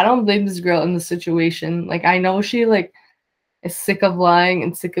 sis, I don't blame this girl in the situation. Like, I know she like is sick of lying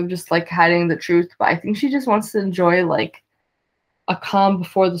and sick of just like hiding the truth, but I think she just wants to enjoy like a calm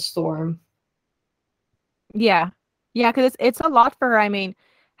before the storm. yeah, because it's a lot for her. I mean,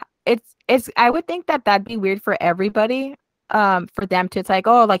 it's I would think that that'd be weird for everybody. For them to, it's like,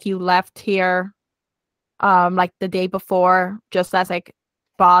 oh, like you left here like the day before just as like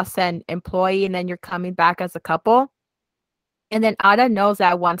boss and employee, and then you're coming back as a couple. And then Ada knows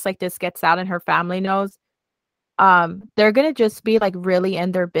that once like this gets out and her family knows, they're gonna just be like really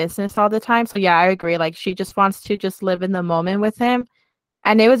in their business all the time. So yeah, I agree. Like, she just wants to just live in the moment with him.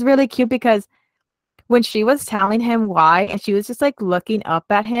 And it was really cute because when she was telling him why, and she was just like looking up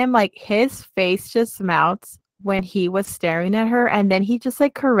at him, like his face just melts when he was staring at her, and then he just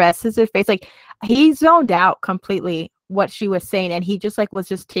like caresses her face. Like, he zoned out completely what she was saying, and he just like was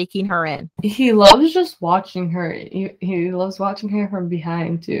just taking her in. He loves just watching her. He loves watching her from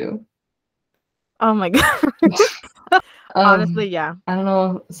behind too. Oh my god. Honestly, yeah. I don't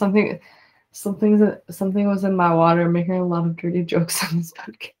know, something was in my water, making a lot of dirty jokes on this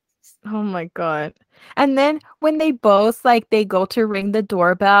podcast. Oh my god. And then when they both like they go to ring the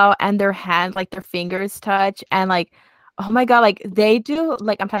doorbell and their hand, like their fingers touch, and like, oh my god, like they do,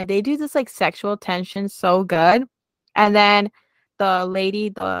 like, I'm telling you, they do this like sexual tension so good. And then the lady,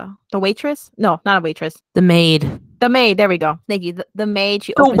 the waitress, no, not a waitress, The maid. there we go, thank you, the maid,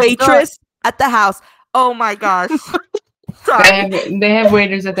 she The opens the door. waitress at the house. Oh my gosh. Sorry. They have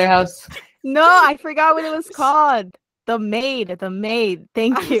waiters at their house. No, I forgot what it was called. The maid.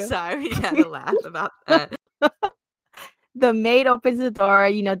 Thank I'm you. sorry. You had to laugh about that. The maid opens the door,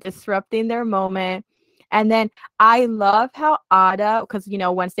 disrupting their moment. And then I love how Ada, because,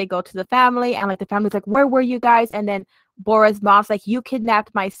 once they go to the family and like the family's like, where were you guys? And then Bora's mom's like, you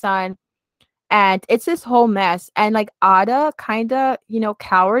kidnapped my son. And it's this whole mess. And like Ada kind of,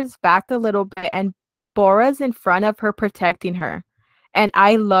 cowers back a little bit, and Bora's in front of her protecting her. And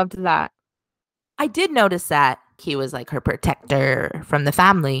I loved that. I did notice that he was like her protector from the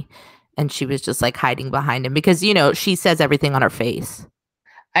family, and she was just like hiding behind him because, you know, she says everything on her face.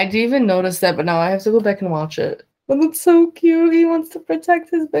 I didn't even notice that, but now I have to go back and watch it. But it's so cute. He wants to protect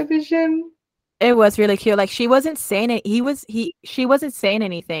his baby Shin. It was really cute. Like she wasn't saying it. She wasn't saying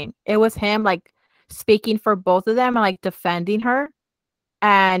anything. It was him like speaking for both of them and like defending her.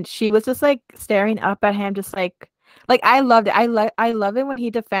 And she was just like staring up at him, just like I loved it. I love it when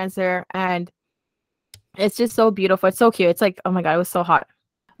he defends her, and it's just so beautiful. It's so cute. It's like, oh my god, it was so hot.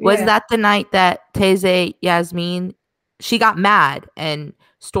 Was Yeah. that the night that Taizé Yasmin, she got mad and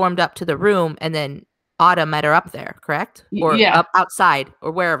stormed up to the room, and then Ada met her up there, correct? Or Yeah. up outside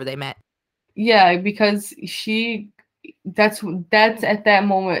or wherever they met. Yeah, because that's at that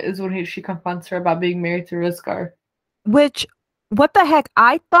moment is when she confronts her about being married to Rizkar. Which, what the heck?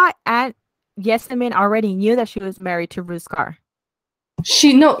 I thought Aunt Yesemin already knew that she was married to Rizkar.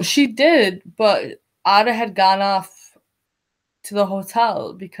 She did, but Ada had gone off to the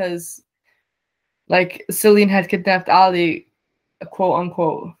hotel because like Celine had kidnapped Ali, quote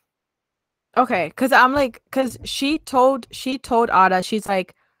unquote. Okay, because she told Ada, she's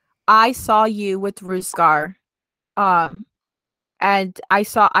like, I saw you with Rizkar, and I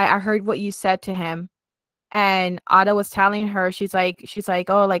heard what you said to him, and Ada was telling her, she's like,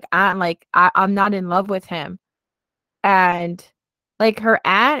 oh, like Aunt, like I'm not in love with him, and like her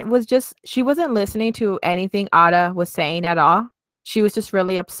aunt was just, she wasn't listening to anything Ada was saying at all. She was just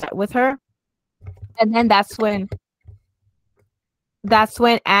really upset with her, and then that's when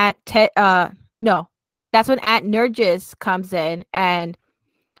Aunt Nergis comes in, and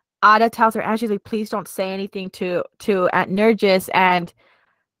Ada tells her, and she's like, please don't say anything to Aunt Nergis. And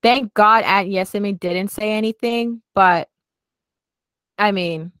thank God Aunt Yesemin didn't say anything, but I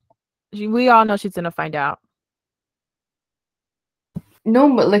mean, we all know she's gonna find out.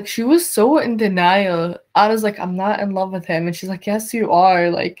 No, but like she was so in denial. Ada's like, I'm not in love with him, and she's like, yes, you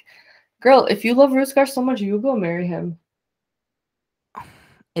are. Like, girl, if you love Rizkar so much, you go marry him.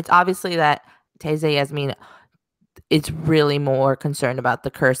 It's obviously that Taizé Yasmin is really more concerned about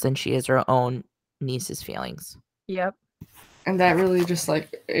the curse than she is her own niece's feelings. Yep. And that really just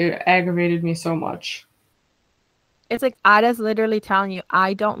like it aggravated me so much. It's like Ada's literally telling you,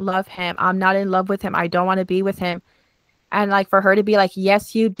 I don't love him. I'm not in love with him. I don't want to be with him. And like for her to be like,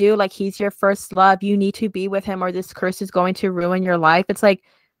 yes, you do. Like he's your first love. You need to be with him or this curse is going to ruin your life. It's like,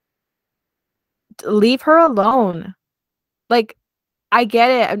 leave her alone. Like, I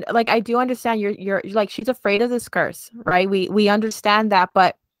get it. Like, I do understand you're like, she's afraid of this curse, right? We understand that,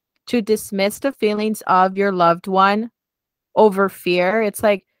 but to dismiss the feelings of your loved one over fear, it's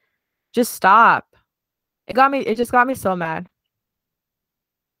like, just stop. It just got me so mad.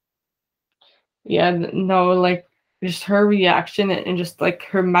 Yeah, no, like just her reaction and just like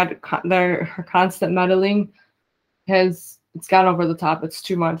her constant meddling it's gone over the top. It's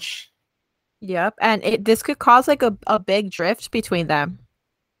too much. Yep, and this could cause like a big drift between them.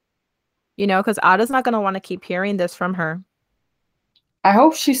 You know, because Ada's not gonna want to keep hearing this from her. I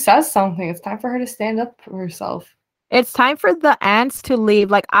hope she says something. It's time for her to stand up for herself. It's time for the ants to leave.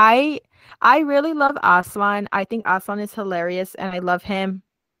 Like I really love Aslan. I think Aslan is hilarious, and I love him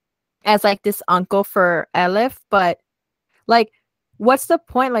as like this uncle for Elif. But like, what's the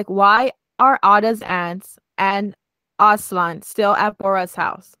point? Like, why are Ada's ants and Aslan still at Bora's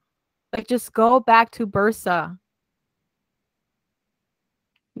house? Like, just go back to Bursa.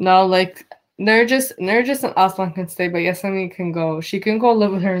 No, like Nergis and Aslan can stay, but Yasmin can go. She can go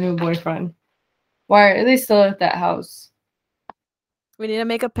live with her new boyfriend. Why are they still at that house? We need to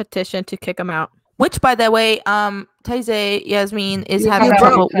make a petition to kick him out. Which, by the way, Taizé Yasmin is You having broke.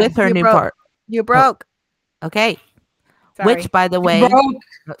 trouble with her You new broke. part. You broke. Okay. Sorry. Which, by the way,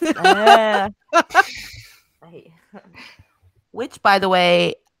 which, by the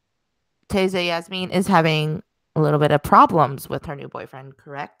way, Taizé Yasmin is having a little bit of problems with her new boyfriend,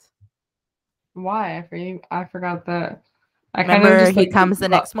 correct? Why? I forgot that. I Remember, just, he like, comes the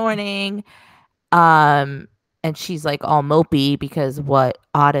next morning, and she's like all mopey because what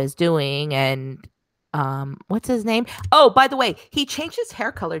Ada is doing, and what's his name? Oh, by the way, he changed his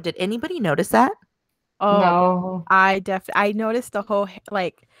hair color. Did anybody notice that? Oh, no. I noticed the whole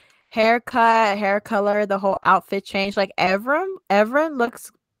like haircut, hair color, the whole outfit change. Like Evren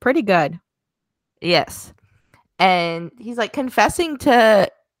looks pretty good. Yes. And he's like confessing to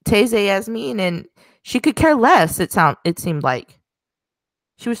Taizé Yasmin, and she could care less. It seemed like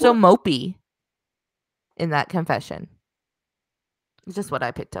she was so mopey in that confession. It's just what I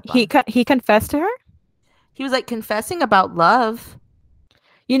picked up on. He confessed to her? He was like confessing about love.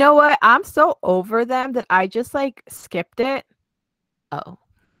 You know what? I'm so over them that I just like skipped it. Oh.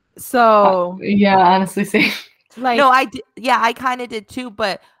 So yeah, honestly, same. Like, No, I did. Yeah, I kind of did too.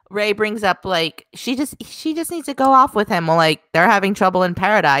 But Ray brings up like she just needs to go off with him. Well, like they're having trouble in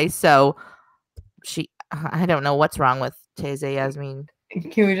paradise, so I don't know what's wrong with Taze Yasmin.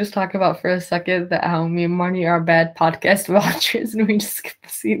 Can we just talk about for a second that how me and Marnie are bad podcast watchers and we just skip the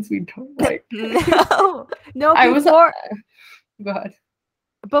scenes we don't like? No. no, I was. before Go ahead.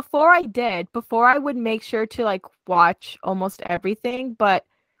 before I would make sure to like watch almost everything, but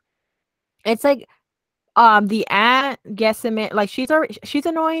it's like the aunt Gessamine, like she's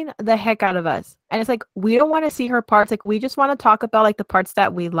annoying the heck out of us, and it's like we don't want to see her parts. Like we just want to talk about like the parts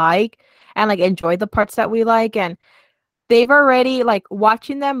that we like and like enjoy the parts that we like, and they've already like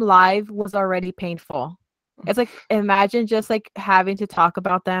watching them live was already painful. It's like imagine just like having to talk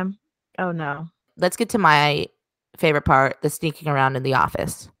about them. Oh no. Let's get to my favorite part: the sneaking around in the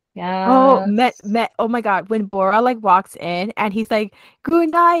office. Yeah. Oh, oh my God. When Bora like walks in and he's like,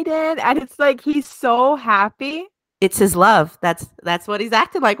 "Good night," and it's like he's so happy. It's his love. That's what he's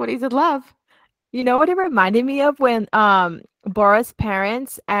acting like when he's in love. You know what it reminded me of when Bora's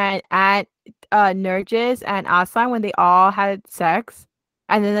parents and Aunt Nergis and Aslan when they all had sex,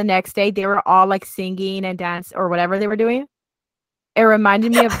 and then the next day they were all like singing and dance or whatever they were doing. It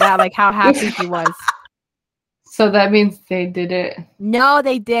reminded me of that, like how happy he was. So that means they did it. No,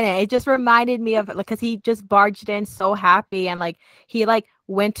 they didn't. It just reminded me of it, like, because he just barged in so happy, and like he like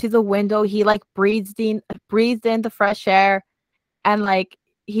went to the window, he like breathed in the fresh air, and like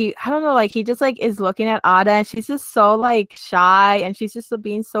I don't know, like he just like is looking at Ada, and she's just so like shy, and she's just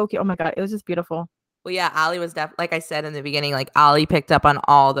being so cute. Oh my God, it was just beautiful. Well, yeah, Ali was like I said in the beginning, like Ali picked up on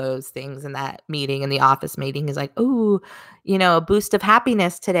all those things in that meeting, in the office meeting. He's like, "Ooh, a boost of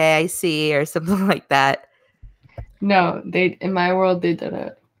happiness today, I see," or something like that. No, in my world they did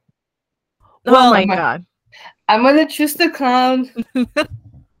it. Oh my God. I'm gonna choose the clown.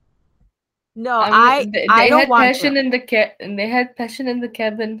 No, they don't had want passion to. in they had passion in the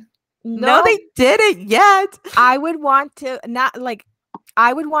cabin. No, they didn't yet. I would want to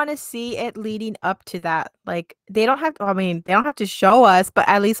I would want to see it leading up to that. Like they don't have to show us, but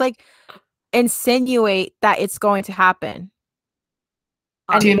at least like insinuate that it's going to happen.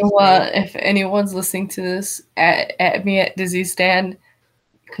 Do you know what? If anyone's listening to this at me at Disney Stand,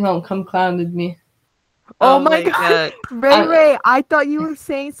 come clown with me. Oh my God. Ray, I thought you were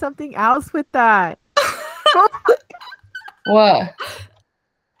saying something else with that. What?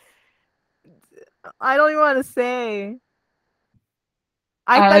 I don't even want to say.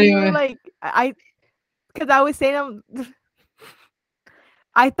 I thought you were like because I was saying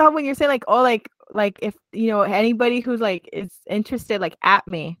I thought when you're saying like, oh, like if anybody who's like is interested, like at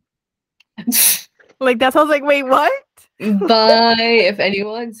me. Like that sounds like, wait, what? Bye. If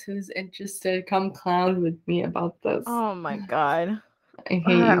anyone's who's interested, come clown with me about this. Oh my God. I hate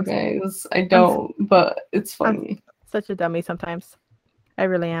you guys. I don't, but it's funny. I'm such a dummy sometimes. I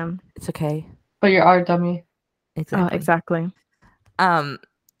really am. It's okay. But you're our dummy. Exactly. Oh, exactly.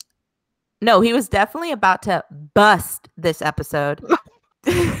 No, he was definitely about to bust this episode.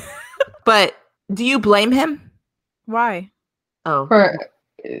 But do you blame him? Why? Oh.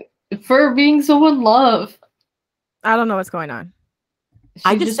 For being so in love. I don't know what's going on.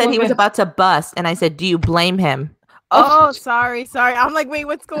 I just said he was about to bust, and I said, do you blame him? Oh, sorry. I'm like, wait,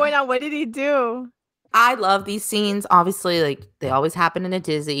 what's going on? What did he do? I love these scenes. Obviously, like they always happen in a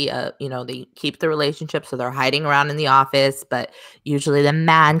Disney. They keep the relationship, so they're hiding around in the office. But usually, the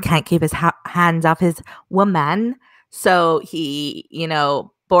man can't keep his hands off his woman. So he,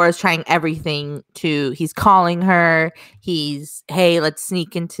 Bora's trying everything he's calling her. Hey, let's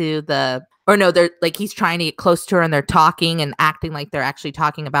sneak into they're like, he's trying to get close to her and they're talking and acting like they're actually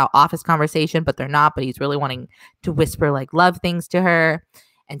talking about office conversation, but they're not. But he's really wanting to whisper like love things to her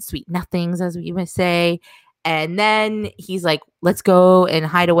and sweet nothings, as we would say. And then he's like, let's go and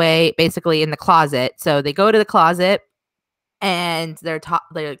hide away basically in the closet. So they go to the closet and they're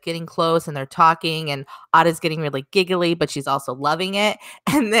getting close and they're talking, and Ada's getting really giggly, but she's also loving it.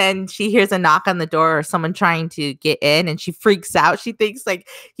 And then she hears a knock on the door or someone trying to get in, and she freaks out. She thinks like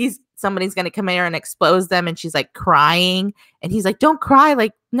somebody's going to come here and expose them, and she's like crying, and he's like, don't cry,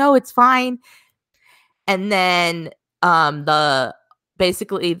 like, no, it's fine. And then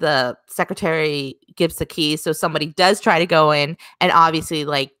basically the secretary gives the keys, so somebody does try to go in, and obviously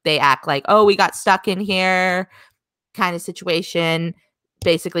like they act like, oh, we got stuck in here kind of situation,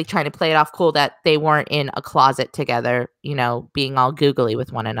 basically trying to play it off cool that they weren't in a closet together, being all googly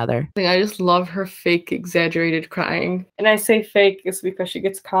with one another. I just love her fake exaggerated crying. And I say fake is because she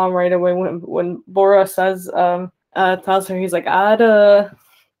gets calm right away when Bora tells her, he's like, Ada.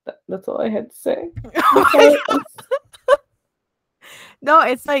 That's all I had to say. No,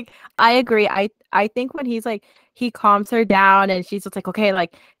 it's like, I agree. I think when he's like, he calms her down and she's just like, okay,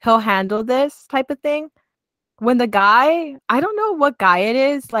 like he'll handle this type of thing. When the guy, I don't know what guy it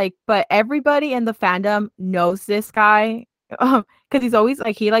is, like, but everybody in the fandom knows this guy. Because he's always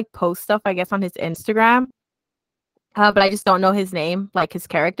like, he like posts stuff, I guess, on his Instagram. But I just don't know his name, like his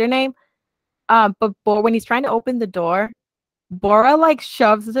character name. But when he's trying to open the door, Bora like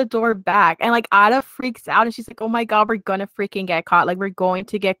shoves the door back and like Ada freaks out and she's like, oh my god, we're gonna freaking get caught. Like we're going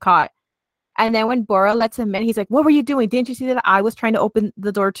to get caught. And then when Bora lets him in, he's like, what were you doing? Didn't you see that I was trying to open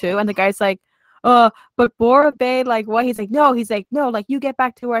the door too? And the guy's like, but Bora babe, like what? He's like, no, like you get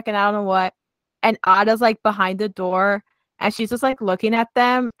back to work and I don't know what. And Ada's like behind the door and she's just like looking at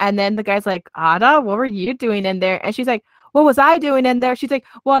them. And then the guy's like, Ada, what were you doing in there? And she's like, what was I doing in there? She's like,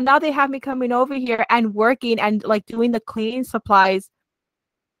 well, now they have me coming over here and working and like doing the cleaning supplies.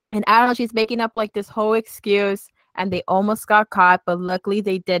 And I don't know, she's making up like this whole excuse and they almost got caught, but luckily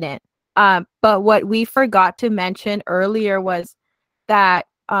they didn't. But what we forgot to mention earlier was that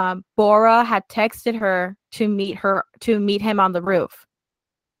Bora had texted her to meet him on the roof.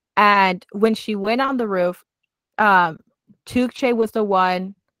 And when she went on the roof, Tukche was the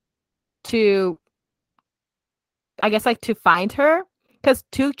one to, I guess, like to find her, because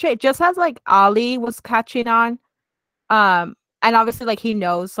Tukche, just as like Ali was catching on, and obviously like he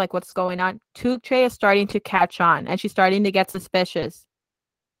knows like what's going on, Tukche is starting to catch on and she's starting to get suspicious.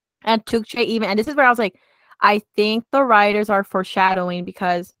 And Tukche even, and this is where I was like, I think the writers are foreshadowing,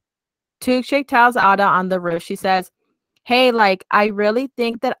 because Tukche tells Ada on the roof, she says, hey, like I really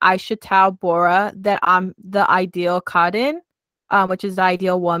think that I should tell Bora that I'm the ideal Kadin, which is the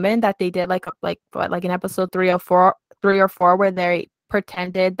ideal woman that they did like in episode 3 or 4 where they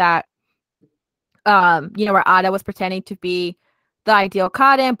pretended that where Ada was pretending to be the ideal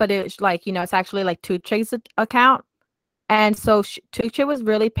Kadin, but it's like, it's actually like Tukche's account. And so Tukche was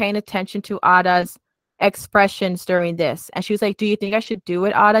really paying attention to Ada's expressions during this. And she was like, do you think I should do it,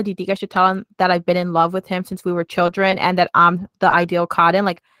 Ada? Do you think I should tell him that I've been in love with him since we were children and that I'm the ideal Kadin?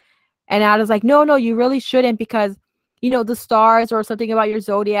 Like, and Ada's like, no, you really shouldn't, because the stars or something about your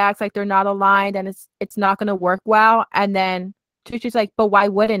zodiacs, like they're not aligned and it's not going to work well. And then Tukche's like, but why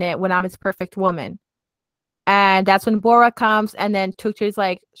wouldn't it when I'm his perfect woman? And that's when Bora comes, and then Tukche's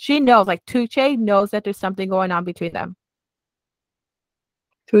like, she knows, like Tukche knows that there's something going on between them.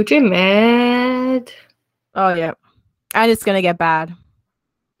 Tukche mad. Oh yeah, and it's gonna get bad.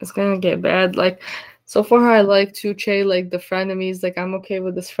 It's gonna get bad. Like, so far I like Tukche, like the frenemies. Like I'm okay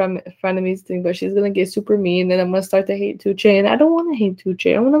with this frenemies thing, but she's gonna get super mean, and I'm gonna start to hate Tukche, and I don't want to hate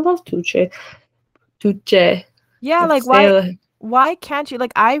Tukche. I want to love Tukche. Tukche. Yeah, like why can't you?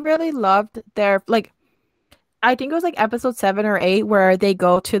 Like I really loved their like. I think it was like episode 7 or 8 where they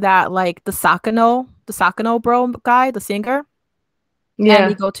go to that like the Sakano bro guy, the singer. Yeah.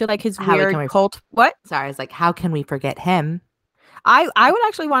 And they go to like his weird cult. What? Sorry, it's like, how can we forget him? I would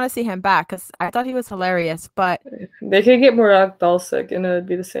actually want to see him back because I thought he was hilarious, but they could get Murak Dalsik and it would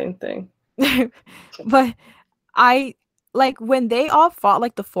be the same thing. But I like when they all fought,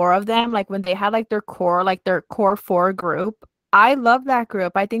 like the 4 of them, like when they had like their core 4 group. I love that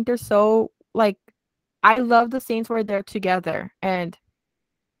group. I think they're so like, I love the scenes where they're together, and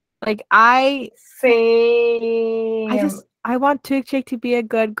like I want Tukche to be a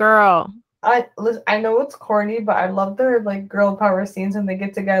good girl. I know it's corny, but I love their like girl power scenes when they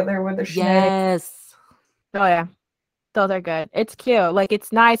get together with their Yes. Oh yeah, those are good. It's cute. Like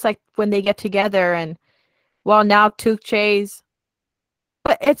it's nice, like when they get together, and well now Tukche's.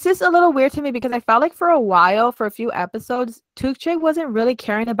 But it's just a little weird to me because I felt like for a while, for a few episodes, Tukche wasn't really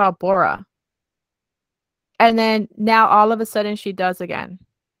caring about Bora. And then now all of a sudden she does again.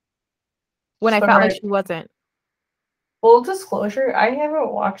 When I felt like she wasn't. Full disclosure, I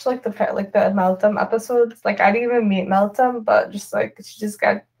haven't watched like the Meltem episodes. Like I didn't even meet Meltem, but just like she just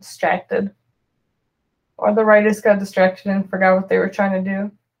got distracted. Or the writers got distracted and forgot what they were trying to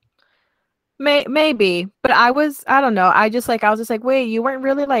do. Maybe. But I don't know. I was just like, wait, you weren't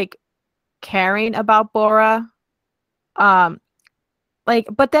really like caring about Bora.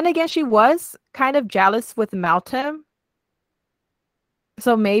 But then again, she was kind of jealous with Meltem.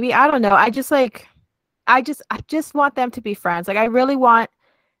 So maybe, I don't know. I just want them to be friends. Like I really want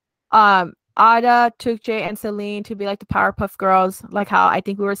Ada, Tukche, and Celine to be like the Powerpuff Girls, like how I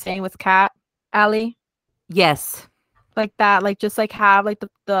think we were saying with Kat, Ali. Yes. Like that, like just like have like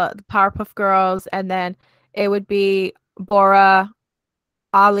the Powerpuff Girls, and then it would be Bora,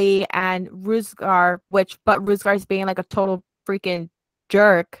 Ali, and Ruzgar, but Ruzgar's being like a total freaking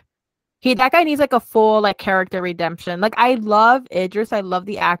jerk. That guy needs like a full like character redemption. Like I love Idris, I love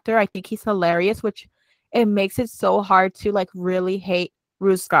the actor. I think he's hilarious, which it makes it so hard to like really hate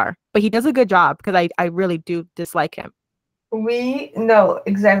Ruzgar. but he does a good job because I really do dislike him. We know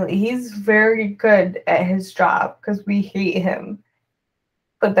exactly. He's very good at his job because we hate him.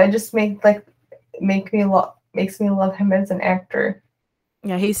 But that just makes me love him as an actor.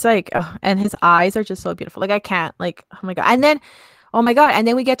 Yeah, he's like, ugh, and his eyes are just so beautiful. Like I can't, like, oh my god. And then, oh my god, and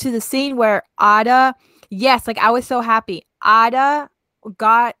then we get to the scene where Ada, yes, like I was so happy. Ada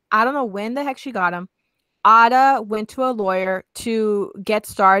got, I don't know when the heck she got him. Ada went to a lawyer to get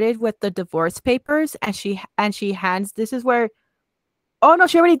started with the divorce papers, and she hands. This is where, oh no,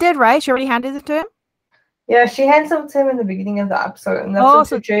 she already did, right? She already handed it to him. Yeah, she hands them to him in the beginning of the episode, and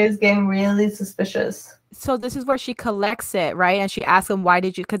that's when Tuche is getting really suspicious. So this is where she collects it, right? And she asks him, why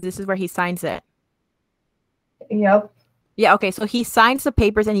did you, because this is where he signs it. Yep. Yeah, okay, so he signs the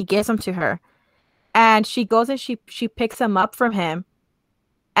papers and he gives them to her. And she goes and she picks them up from him.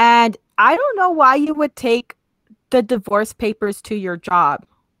 And I don't know why you would take the divorce papers to your job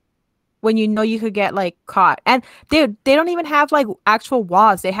when you know you could get, like, caught. And they don't even have, like, actual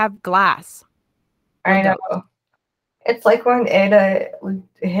walls. They have glass. I know. It's like when Ada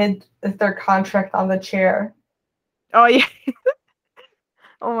hid their contract on the chair. Oh, yeah.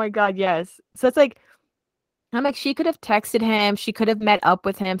 Oh, my God, yes. So it's like, I'm like, she could have texted him. She could have met up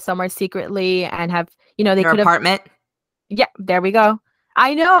with him somewhere secretly and have, you know, they could have. Apartment? Yeah, there we go.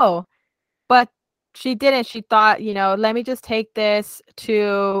 I know. But she didn't. She thought, you know, let me just take this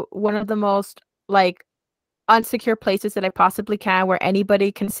to one of the most, like, unsecure places that I possibly can where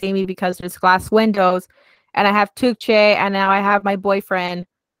anybody can see me because there's glass windows. And I have Tuche, and now I have my boyfriend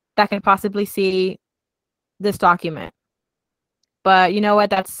that can possibly see this document. But you know what?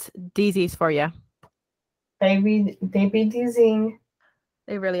 That's DZs for you. They be DZing.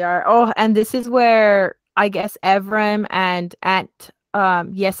 They really are. Oh, and this is where I guess Evram and Aunt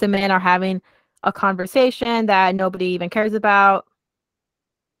Yesemin are having a conversation that nobody even cares about.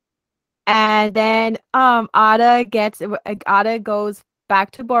 And then Ada goes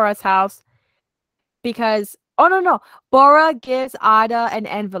back to Bora's house because Bora gives Ada an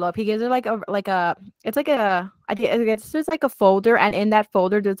envelope. He gives her it's just like a folder, and in that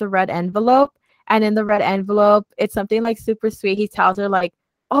folder there's a red envelope, and in the red envelope it's something like super sweet. He tells her, like,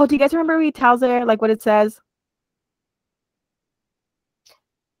 oh, do you guys remember he tells her, like, what it says?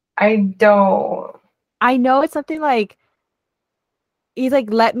 I don't. I know it's something like, he's like,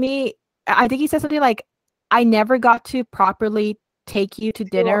 I think he says something like, I never got to properly take you to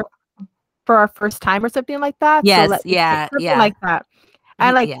dinner for our first time or something like that. Yes, so something like that.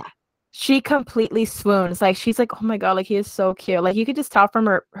 And like, she completely swoons. Like, she's like, oh my god, like, he is so cute. Like, you could just tell from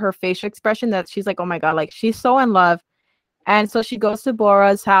her facial expression that she's like, oh my god, like, she's so in love. And so she goes to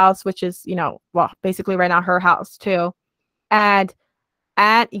Bora's house, which is, you know, well, basically right now her house too. And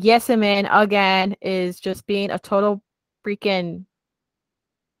Aunt Yesemin again is just being a total freaking,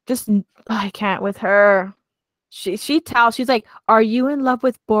 just, I can't with her. She tells, she's like, are you in love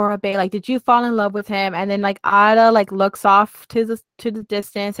with Bora Bay? Like, did you fall in love with him? And then, like, Ada, like, looks off to the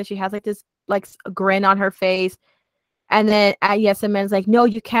distance, and she has, like, this, like, grin on her face. And then Yesemin's like, no,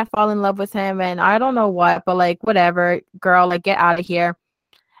 you can't fall in love with him. And I don't know what, but, like, whatever, girl, like, get out of here.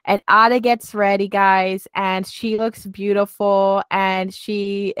 And Ada gets ready, guys, and she looks beautiful, and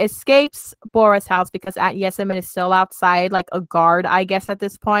she escapes Bora's house because Aunt Yesemin is still outside, like a guard, I guess, at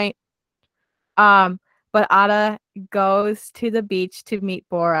this point. But Ada goes to the beach to meet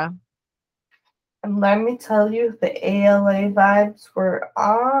Bora. And let me tell you, the ALA vibes were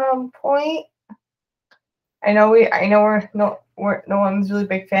on point. I know no one's really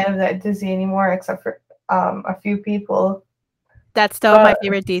big fan of that Disney anymore, except for a few people. That's still my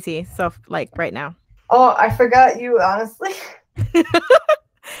favorite DZ. So, like, right now. Oh, I forgot you, honestly.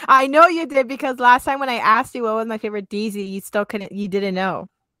 I know you did, because last time when I asked you what was my favorite DZ, you didn't know.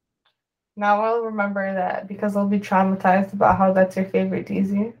 Now I'll remember that because I'll be traumatized about how that's your favorite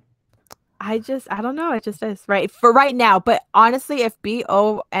DZ. I don't know. It just is, right? For right now. But honestly, if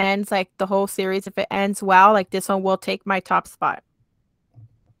BO ends, like, the whole series, if it ends well, like, this one will take my top spot.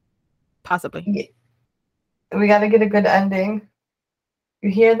 Possibly. Yeah. We got to get a good ending. You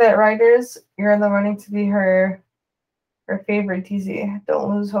hear that, writers? You're in the running to be her favorite DZ.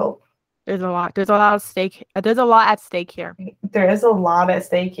 Don't lose hope. There's a lot at stake. There's a lot at stake here. There is a lot at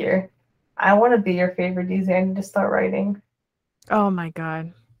stake here. I want to be your favorite DZ. I need to start writing. Oh my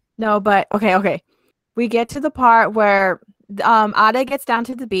god. No, but okay. We get to the part where Ada gets down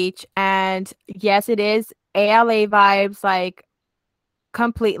to the beach, and yes, it is ALA vibes, like,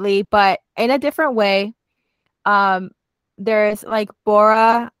 completely, but in a different way. There's, like,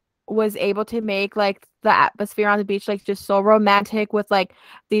 Bora was able to make, like, the atmosphere on the beach, like, just so romantic with, like,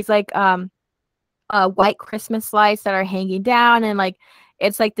 these, like, white Christmas lights that are hanging down, and, like,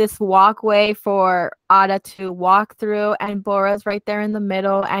 It's like this walkway for Ada to walk through, and Bora's right there in the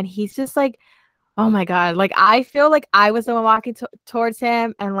middle, and he's just like, oh my god, like I feel like I was the one walking towards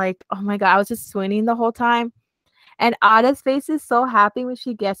him, and like, oh my god, I was just swooning the whole time. And Ada's face is so happy when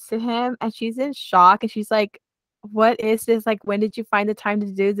she gets to him, and she's in shock, and she's like, what is this? Like, when did you find the time to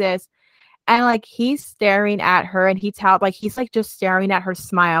do this? And like he's staring at her, and he's like just staring at her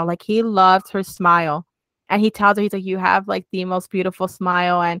smile. Like he loves her smile. And he tells her, he's like, you have like the most beautiful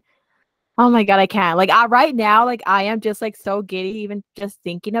smile. And oh my god, I can't. Like right now, like I am just like so giddy even just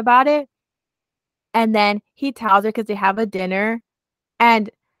thinking about it. And then he tells her, because they have a dinner, and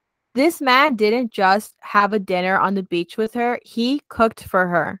this man didn't just have a dinner on the beach with her, he cooked for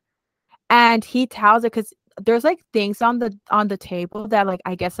her. And he tells her, because there's like things on the table that like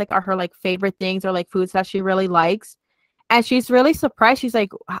I guess like are her like favorite things, or like foods that she really likes. And she's really surprised. She's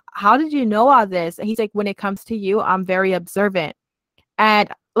like, how did you know all this? And he's like, when it comes to you, I'm very observant. And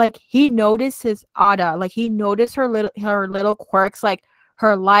like he notices Ada, like he noticed her little quirks, like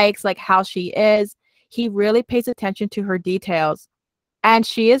her likes, like how she is. He really pays attention to her details. And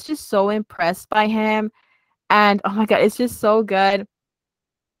she is just so impressed by him. And oh my god, it's just so good.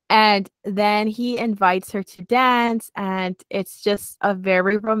 And then he invites her to dance, and it's just a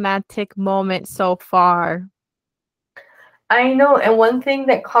very romantic moment so far. I know, and one thing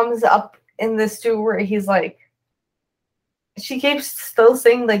that comes up in this too, where he's like, she keeps still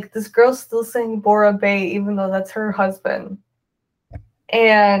saying, like, this girl's still saying Bora Bay, even though that's her husband.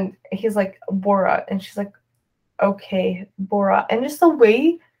 And he's like, Bora. And she's like, okay, Bora. And just the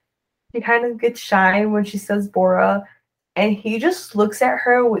way she kind of gets shy when she says Bora. And he just looks at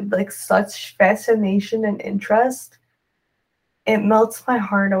her with, like, such fascination and interest. It melts my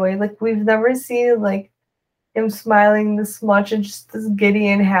heart away. Like, we've never seen, like, him smiling this much and just this giddy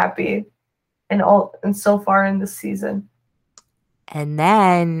and happy and so far in this season. And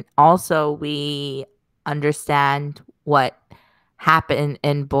then also we understand what happened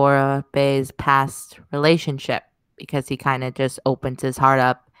in Bora Bay's past relationship, because he kind of just opens his heart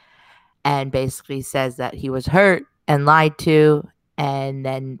up and basically says that he was hurt and lied to, and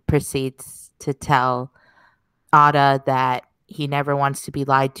then proceeds to tell Ada that he never wants to be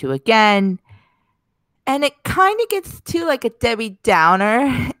lied to again. And it kind of gets to like a Debbie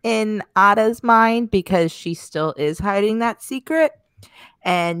Downer in Ada's mind, because she still is hiding that secret.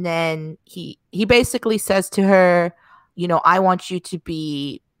 And then he basically says to her, you know, I want you to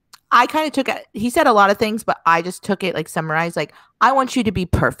be, I kind of took it, he said a lot of things, but I just took it like summarized, like, I want you to be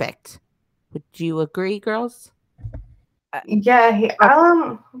perfect. Would you agree, girls? Yeah, he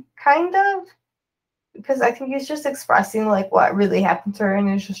kind of, because I think he's just expressing like what really happened to her, and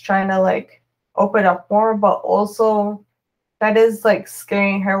he's just trying to like open up more, but also that is like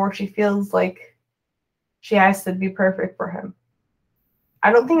scaring her, where she feels like she has to be perfect for him.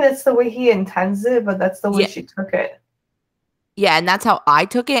 I don't think that's the way he intends it, but that's the way she took it. Yeah, and that's how I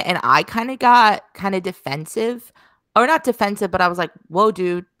took it, and I kind of got kind of defensive, or not defensive, but I was like, whoa,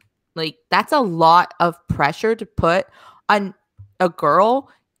 dude, like that's a lot of pressure to put on a girl,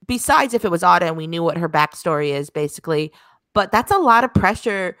 besides if it was Ada and we knew what her backstory is basically, but that's a lot of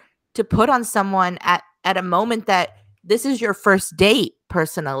pressure to put on someone at a moment that this is your first date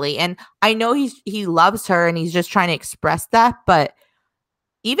personally. And I know he loves her and he's just trying to express that, but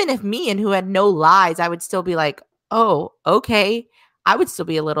even if me, and who had no lies, I would still be like, oh, okay. I would still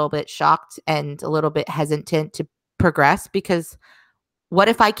be a little bit shocked and a little bit hesitant to progress, because what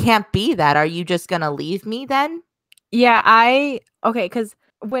if I can't be that? Are you just going to leave me then? Yeah, okay, because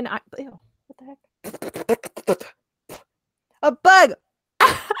when ew, what the heck? A bug!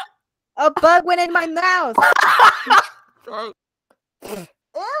 A bug went in my mouth!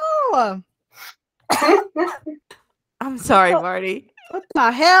 Ew! I'm sorry, Marty. What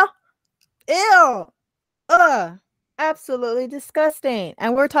the hell? Ew! Absolutely disgusting.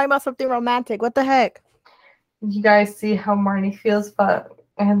 And we're talking about something romantic. What the heck? You guys see how Marnie feels about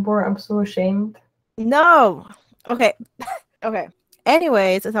Bora? I'm so ashamed. No. Okay. Okay.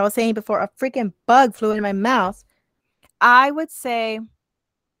 Anyways, as I was saying before, a freaking bug flew in my mouth. I would say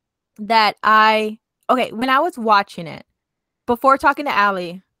that when I was watching it, before talking to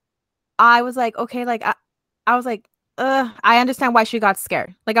Allie, I was like, okay, like I was like, I understand why she got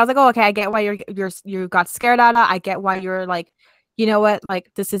scared. Like I was like, oh, okay, I get why you got scared, Ada. I get why you're like, you know what,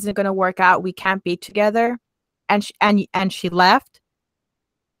 like this isn't gonna work out. We can't be together, and she left.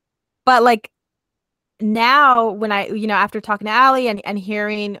 But like now, when I, after talking to Allie and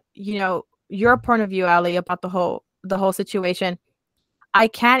hearing, your point of view, Allie, about the whole situation, I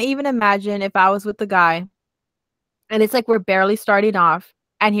can't even imagine if I was with the guy, and it's like we're barely starting off,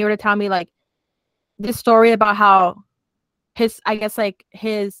 and he were to tell me like this story about how I guess like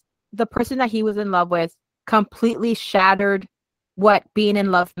the person that he was in love with completely shattered what being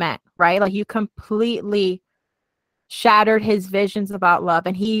in love meant, right? Like you completely shattered his visions about love,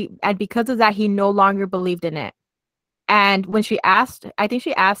 and because of that he no longer believed in it. And when I think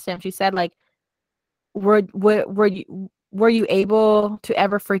she asked him, she said like, were you able to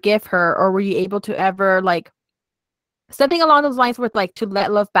ever forgive her, or were you able to ever like something along those lines with like to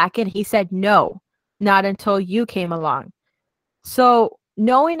let love back in? He said no, not until you came along. So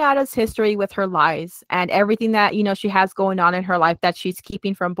knowing Ada's history with her lies and everything that she has going on in her life that she's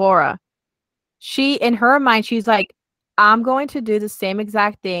keeping from Bora, she in her mind she's like, I'm going to do the same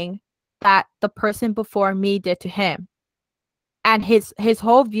exact thing that the person before me did to him. And his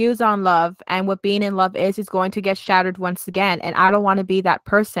whole views on love and what being in love is going to get shattered once again, and I don't want to be that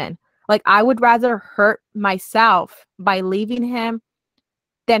person. Like I would rather hurt myself by leaving him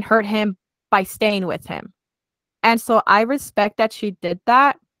than hurt him by staying with him. And so I respect that she did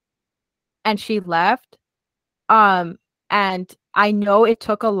that and she left. And I know it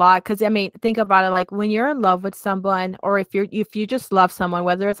took a lot, because I mean, think about it, like when you're in love with someone, or if you just love someone,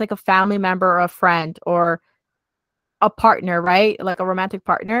 whether it's like a family member or a friend or a partner, right? Like a romantic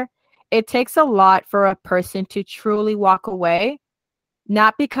partner, it takes a lot for a person to truly walk away.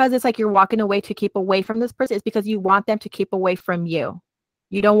 Not because it's like you're walking away to keep away from this person, it's because you want them to keep away from you.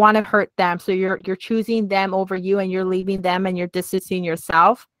 You don't want to hurt them, so you're choosing them over you, and you're leaving them and you're distancing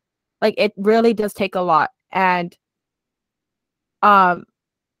yourself. Like it really does take a lot. And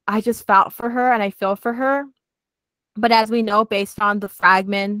I just felt for her and I feel for her. But as we know, based on the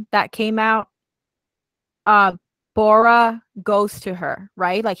fragment that came out, Bora goes to her,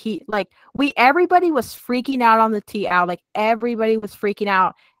 right? Like everybody was freaking out on the TL. Like everybody was freaking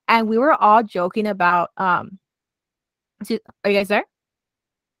out. And we were all joking about are you guys there?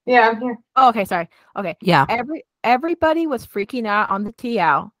 Yeah, I'm here. Oh, okay, sorry. Okay. Yeah. Everybody was freaking out on the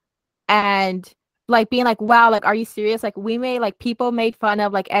TL and like being like, wow, like are you serious? Like people made fun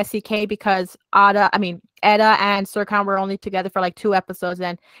of like SEK because Eda and Serkan were only together for like 2 episodes,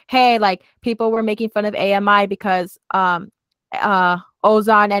 and hey, like people were making fun of AMI because Ozan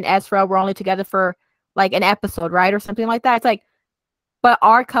and Esra were only together for like an episode, right? Or something like that. It's like, but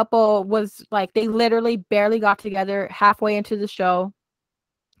our couple was like, they literally barely got together halfway into the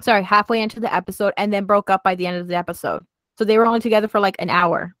episode, and then broke up by the end of the episode. So they were only together for like an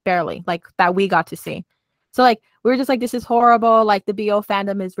hour, barely, like that we got to see. So like we were just like, this is horrible. Like the BO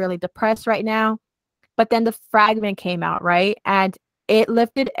fandom is really depressed right now. But then the fragment came out, right? And it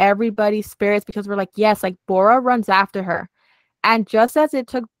lifted everybody's spirits, because we're like, yes, like Bora runs after her. And just as it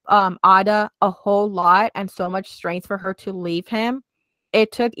took Eda a whole lot and so much strength for her to leave him,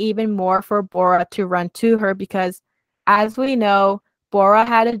 it took even more for Bora to run to her, because as we know, Bora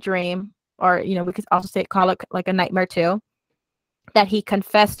had a dream, or we could also call it like a nightmare too, that he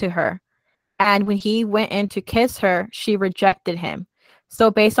confessed to her. And when he went in to kiss her, she rejected him. So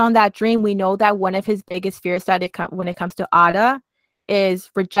based on that dream, we know that one of his biggest fears when it comes to Eda is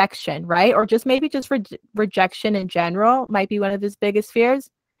rejection, right? Or just maybe just rejection in general might be one of his biggest fears.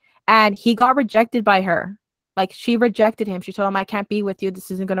 And he got rejected by her. Like she rejected him. She told him, I can't be with you.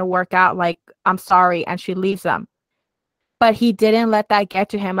 This isn't going to work out. Like, I'm sorry. And she leaves him. But he didn't let that get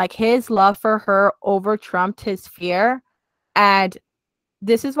to him. Like his love for her over trumped his fear. And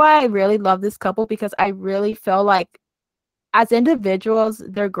this is why I really love this couple, because I really feel like as individuals,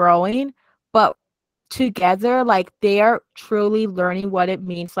 they're growing, but together, like they are truly learning what it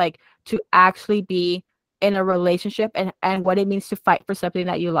means like to actually be in a relationship, and what it means to fight for something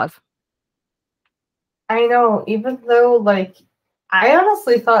that you love. I know, even though like I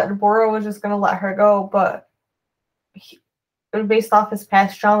honestly thought Bora was just gonna let her go, but based off his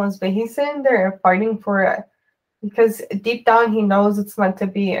past traumas, but he's sitting there fighting for it because deep down he knows it's meant to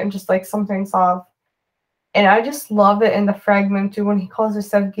be, and just like something's off. And I just love it in the fragment too when he calls her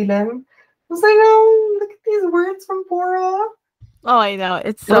Sevgilim. I was like, oh, look at these words from Bora. Oh, I know.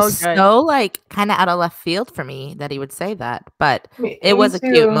 It's so good. So like kind of out of left field for me that he would say that, but it was a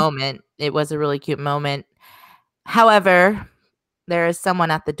cute moment. It was a really cute moment. However, there is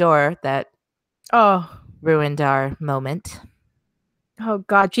someone at the door that ruined our moment. Oh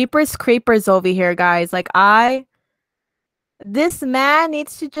God, Jeepers Creepers over here, guys. Like this man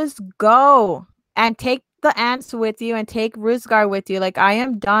needs to just go and take the ants with you and take Ruzgar with you. Like I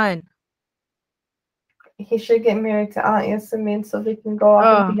am done. He should get married to Aunt Yasemin so they can go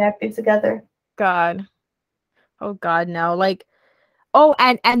off and be happy together. God. Oh God, no. Like, oh,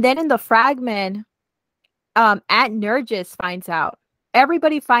 and then in the fragment, Aunt Nergis finds out.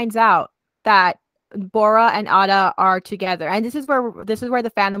 Everybody finds out that Bora and Eda are together. And this is where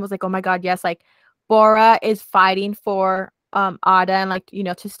the fandom was like, oh my God, yes, like Bora is fighting for Ada and like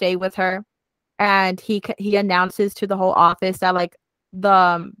to stay with her, and he announces to the whole office that like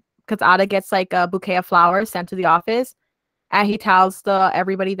the because Ada gets like a bouquet of flowers sent to the office, and he tells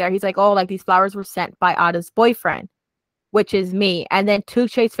everybody there, he's like, oh, like these flowers were sent by Ada's boyfriend, which is me. And then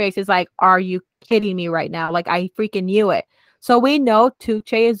Tuche's face is like, are you kidding me right now? Like, I freaking knew it. So we know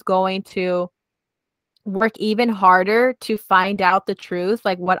Tuche is going to work even harder to find out the truth,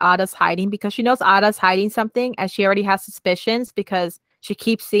 like what Ada's hiding, because she knows Ada's hiding something, and she already has suspicions because she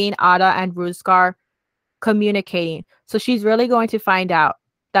keeps seeing Ada and Ruzgar communicating. So she's really going to find out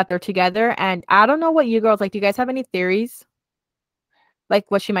that they're together. And I don't know what you girls like. Do you guys have any theories?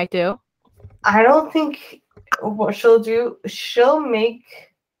 Like what she might do? I don't think what she'll do, she won't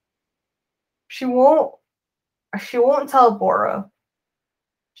tell Bora.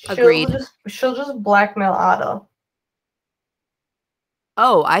 Agreed. She'll just blackmail Ada.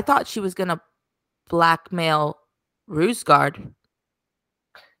 Oh, I thought she was gonna blackmail Ruzgard.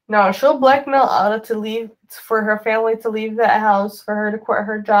 No, she'll blackmail Ada to leave, for her family to leave that house, for her to quit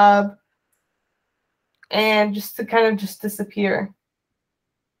her job, and just to kind of just disappear.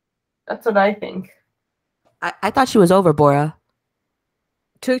 That's what I think. I thought she was over Bora.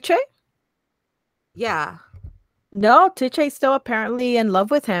 Tuche? Yeah. No, Tuche's still apparently in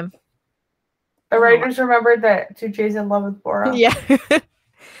love with him. The writers remembered that Tuche's in love with Bora. Yeah.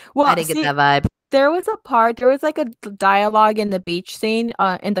 Well, I didn't get that vibe. There was like a dialogue in the beach scene,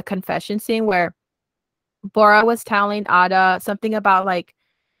 in the confession scene, where Bora was telling Ada something about like,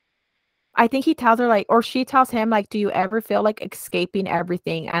 I think he tells her like, or she tells him like, do you ever feel like escaping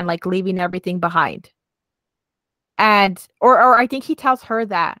everything and like leaving everything behind? And or I think he tells her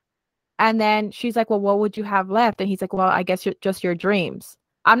that. And then she's like, well, what would you have left? And he's like, well, I guess just your dreams.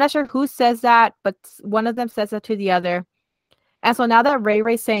 I'm not sure who says that, but one of them says that to the other. And so now that Ray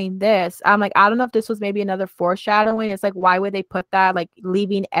Ray's saying this, I'm like, I don't know if this was maybe another foreshadowing. It's like, why would they put that? Like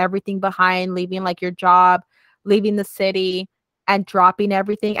leaving everything behind, leaving like your job, leaving the city, and dropping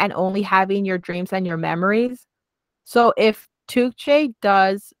everything and only having your dreams and your memories. So if Tuche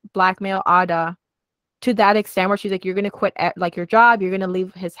does blackmail Ada to that extent where she's like, you're going to quit like your job, you're going to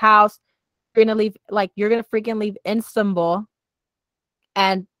leave his house, you're going to leave, like, you're going to freaking leave Istanbul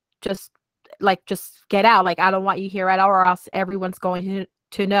and just get out. Like, I don't want you here at all, or else everyone's going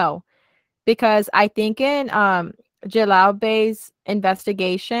to know. Because I think in Jalal Bey's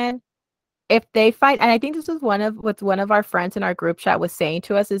investigation, if they find, and I think this was what one of our friends in our group chat was saying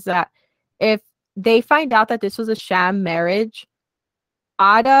to us, is that if they find out that this was a sham marriage,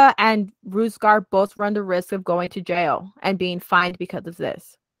 Ada and Ruzgar both run the risk of going to jail and being fined because of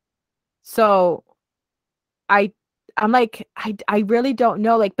this. So I'm like, I really don't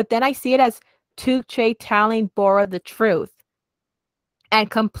know. Like, but then I see it as Tuche telling Bora the truth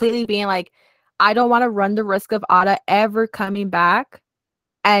and completely being like, I don't want to run the risk of Ada ever coming back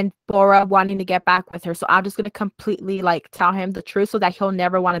and Bora wanting to get back with her. So I'm just going to completely like tell him the truth so that he'll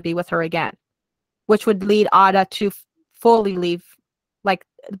never want to be with her again, which would lead Ada to fully leave. Like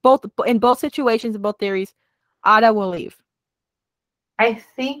in both situations, in both theories, Ada will leave. I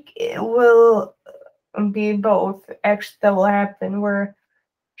think it will be both. Actually, that will happen, where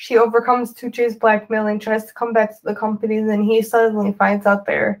she overcomes Tuche's blackmailing, tries to come back to the company, then he suddenly finds out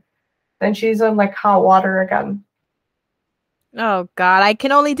there. Then she's in like hot water again. Oh God, I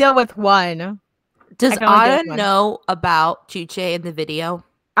can only deal with one. Does Ada know about Tuche in the video?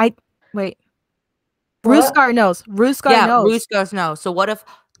 Wait. Ruzgar knows. Ruzgar knows. Ruzgar knows. So what if,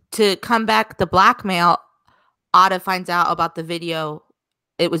 to come back the blackmail, Ada finds out about the video,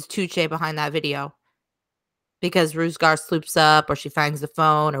 it was Tuche behind that video? Because Ruzgar sloops up, or she finds the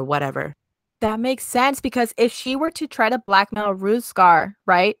phone, or whatever. That makes sense, because if she were to try to blackmail Ruzgar,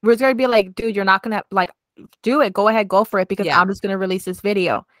 right? Ruzgar would be like, dude, you're not going to like do it. Go ahead, go for it, because I'm just going to release this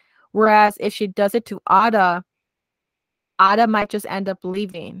video. Whereas if she does it to Ada, Ada might just end up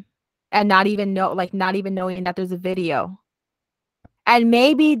leaving and not even knowing that there's a video. And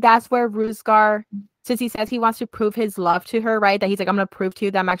maybe that's where Ruzgar, since he says he wants to prove his love to her, right? That he's like, I'm going to prove to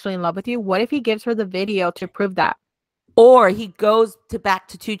you that I'm actually in love with you. What if he gives her the video to prove that? Or he goes back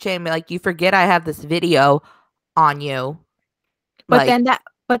to Tuche and be like, you forget I have this video on you. But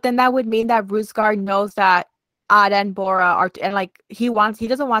then that would mean that Ruzgar knows that Ada and Bora are, and like he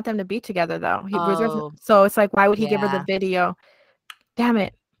doesn't want them to be together though. So it's like, why would he give her the video? Damn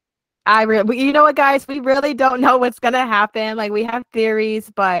it. You know what, guys? We really don't know what's gonna happen. Like, we have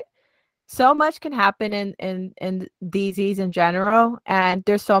theories, but so much can happen in DZs in general, and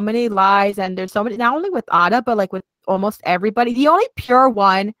there's so many lies, and there's so many, not only with Ada, but like with almost everybody. The only pure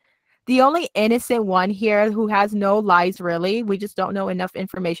one, the only innocent one here who has no lies, really, we just don't know enough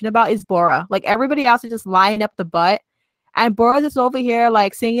information about, is Bora. Like, everybody else is just lying up the butt, And Bora's just over here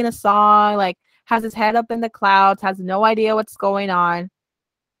like singing a song, like has his head up in the clouds, has no idea what's going on,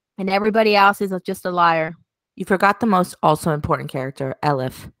 and everybody else is just a liar. You forgot the most also important character,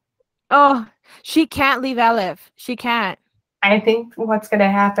 Elif. Oh, she can't leave Elif. She can't. I think what's going to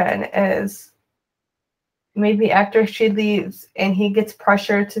happen is maybe after she leaves and he gets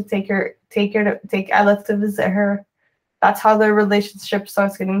pressure to take Elif to visit her, that's how their relationship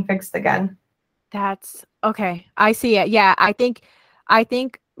starts getting fixed again. That's okay. I see it. Yeah, I think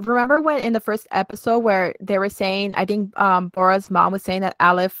remember when in the first episode where they were saying, I think Bora's mom was saying that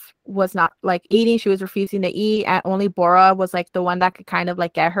Elif was not like eating, she was refusing to eat, and only Bora was like the one that could kind of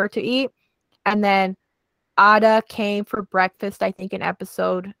like get her to eat. And then Ada came for breakfast, I think in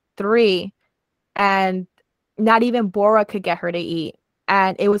episode 3, and not even Bora could get her to eat.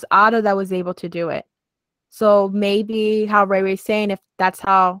 And it was Ada that was able to do it. So maybe how Ray Ray's saying, if that's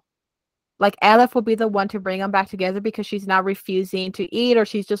how, like, Elif will be the one to bring them back together because she's not refusing to eat, or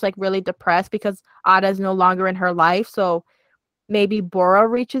she's just like really depressed because Ada is no longer in her life. So maybe Bora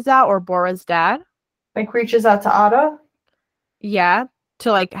reaches out, or Bora's dad. Like reaches out to Ada? Yeah.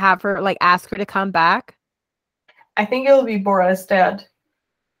 To like have her, like ask her to come back. I think it'll be Bora's dad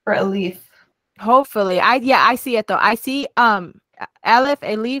for Elif. Hopefully. I see it though. I see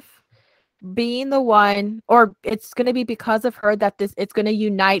Elif being the one, or it's gonna be because of her that it's gonna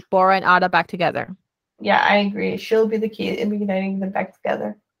unite Bora and Ada back together. Yeah, I agree. She'll be the key in uniting them back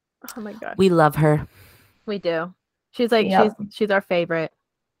together. Oh my god. We love her. We do. She's like she's our favorite.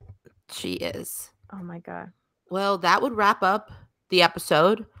 She is. Oh my god. Well, that would wrap up the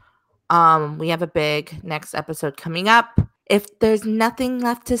episode. We have a big next episode coming up. If there's nothing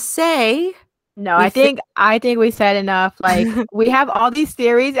left to say, no, I think we said enough. Like we have all these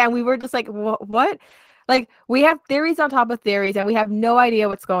theories, and we were just like, what? Like we have theories on top of theories, and we have no idea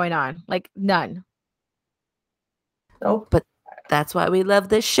what's going on. Like none. Nope. But that's why we love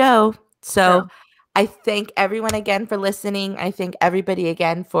this show. So Yeah. I thank everyone again for listening. I thank everybody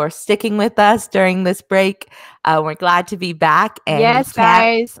again for sticking with us during this break. We're glad to be back. And yes,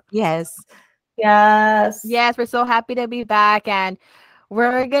 guys. Yes. Yes. Yes, we're so happy to be back, and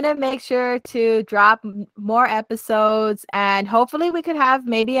we're gonna make sure to drop more episodes, and hopefully we could have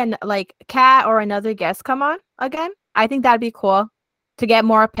maybe like Kat or another guest come on again. I think that'd be cool to get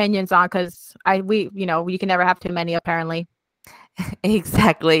more opinions on, because you can never have too many apparently.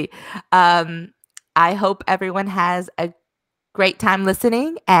 Exactly. I hope everyone has a great time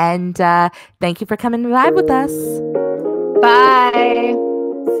listening, and thank you for coming live with us. Bye.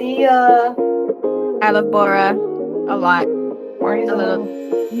 See ya. I love Bora a lot. Morning's A little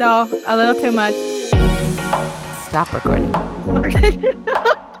too much. Stop recording.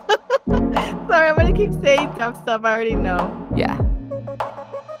 Sorry, I'm gonna keep saying dumb stuff I already know. Yeah.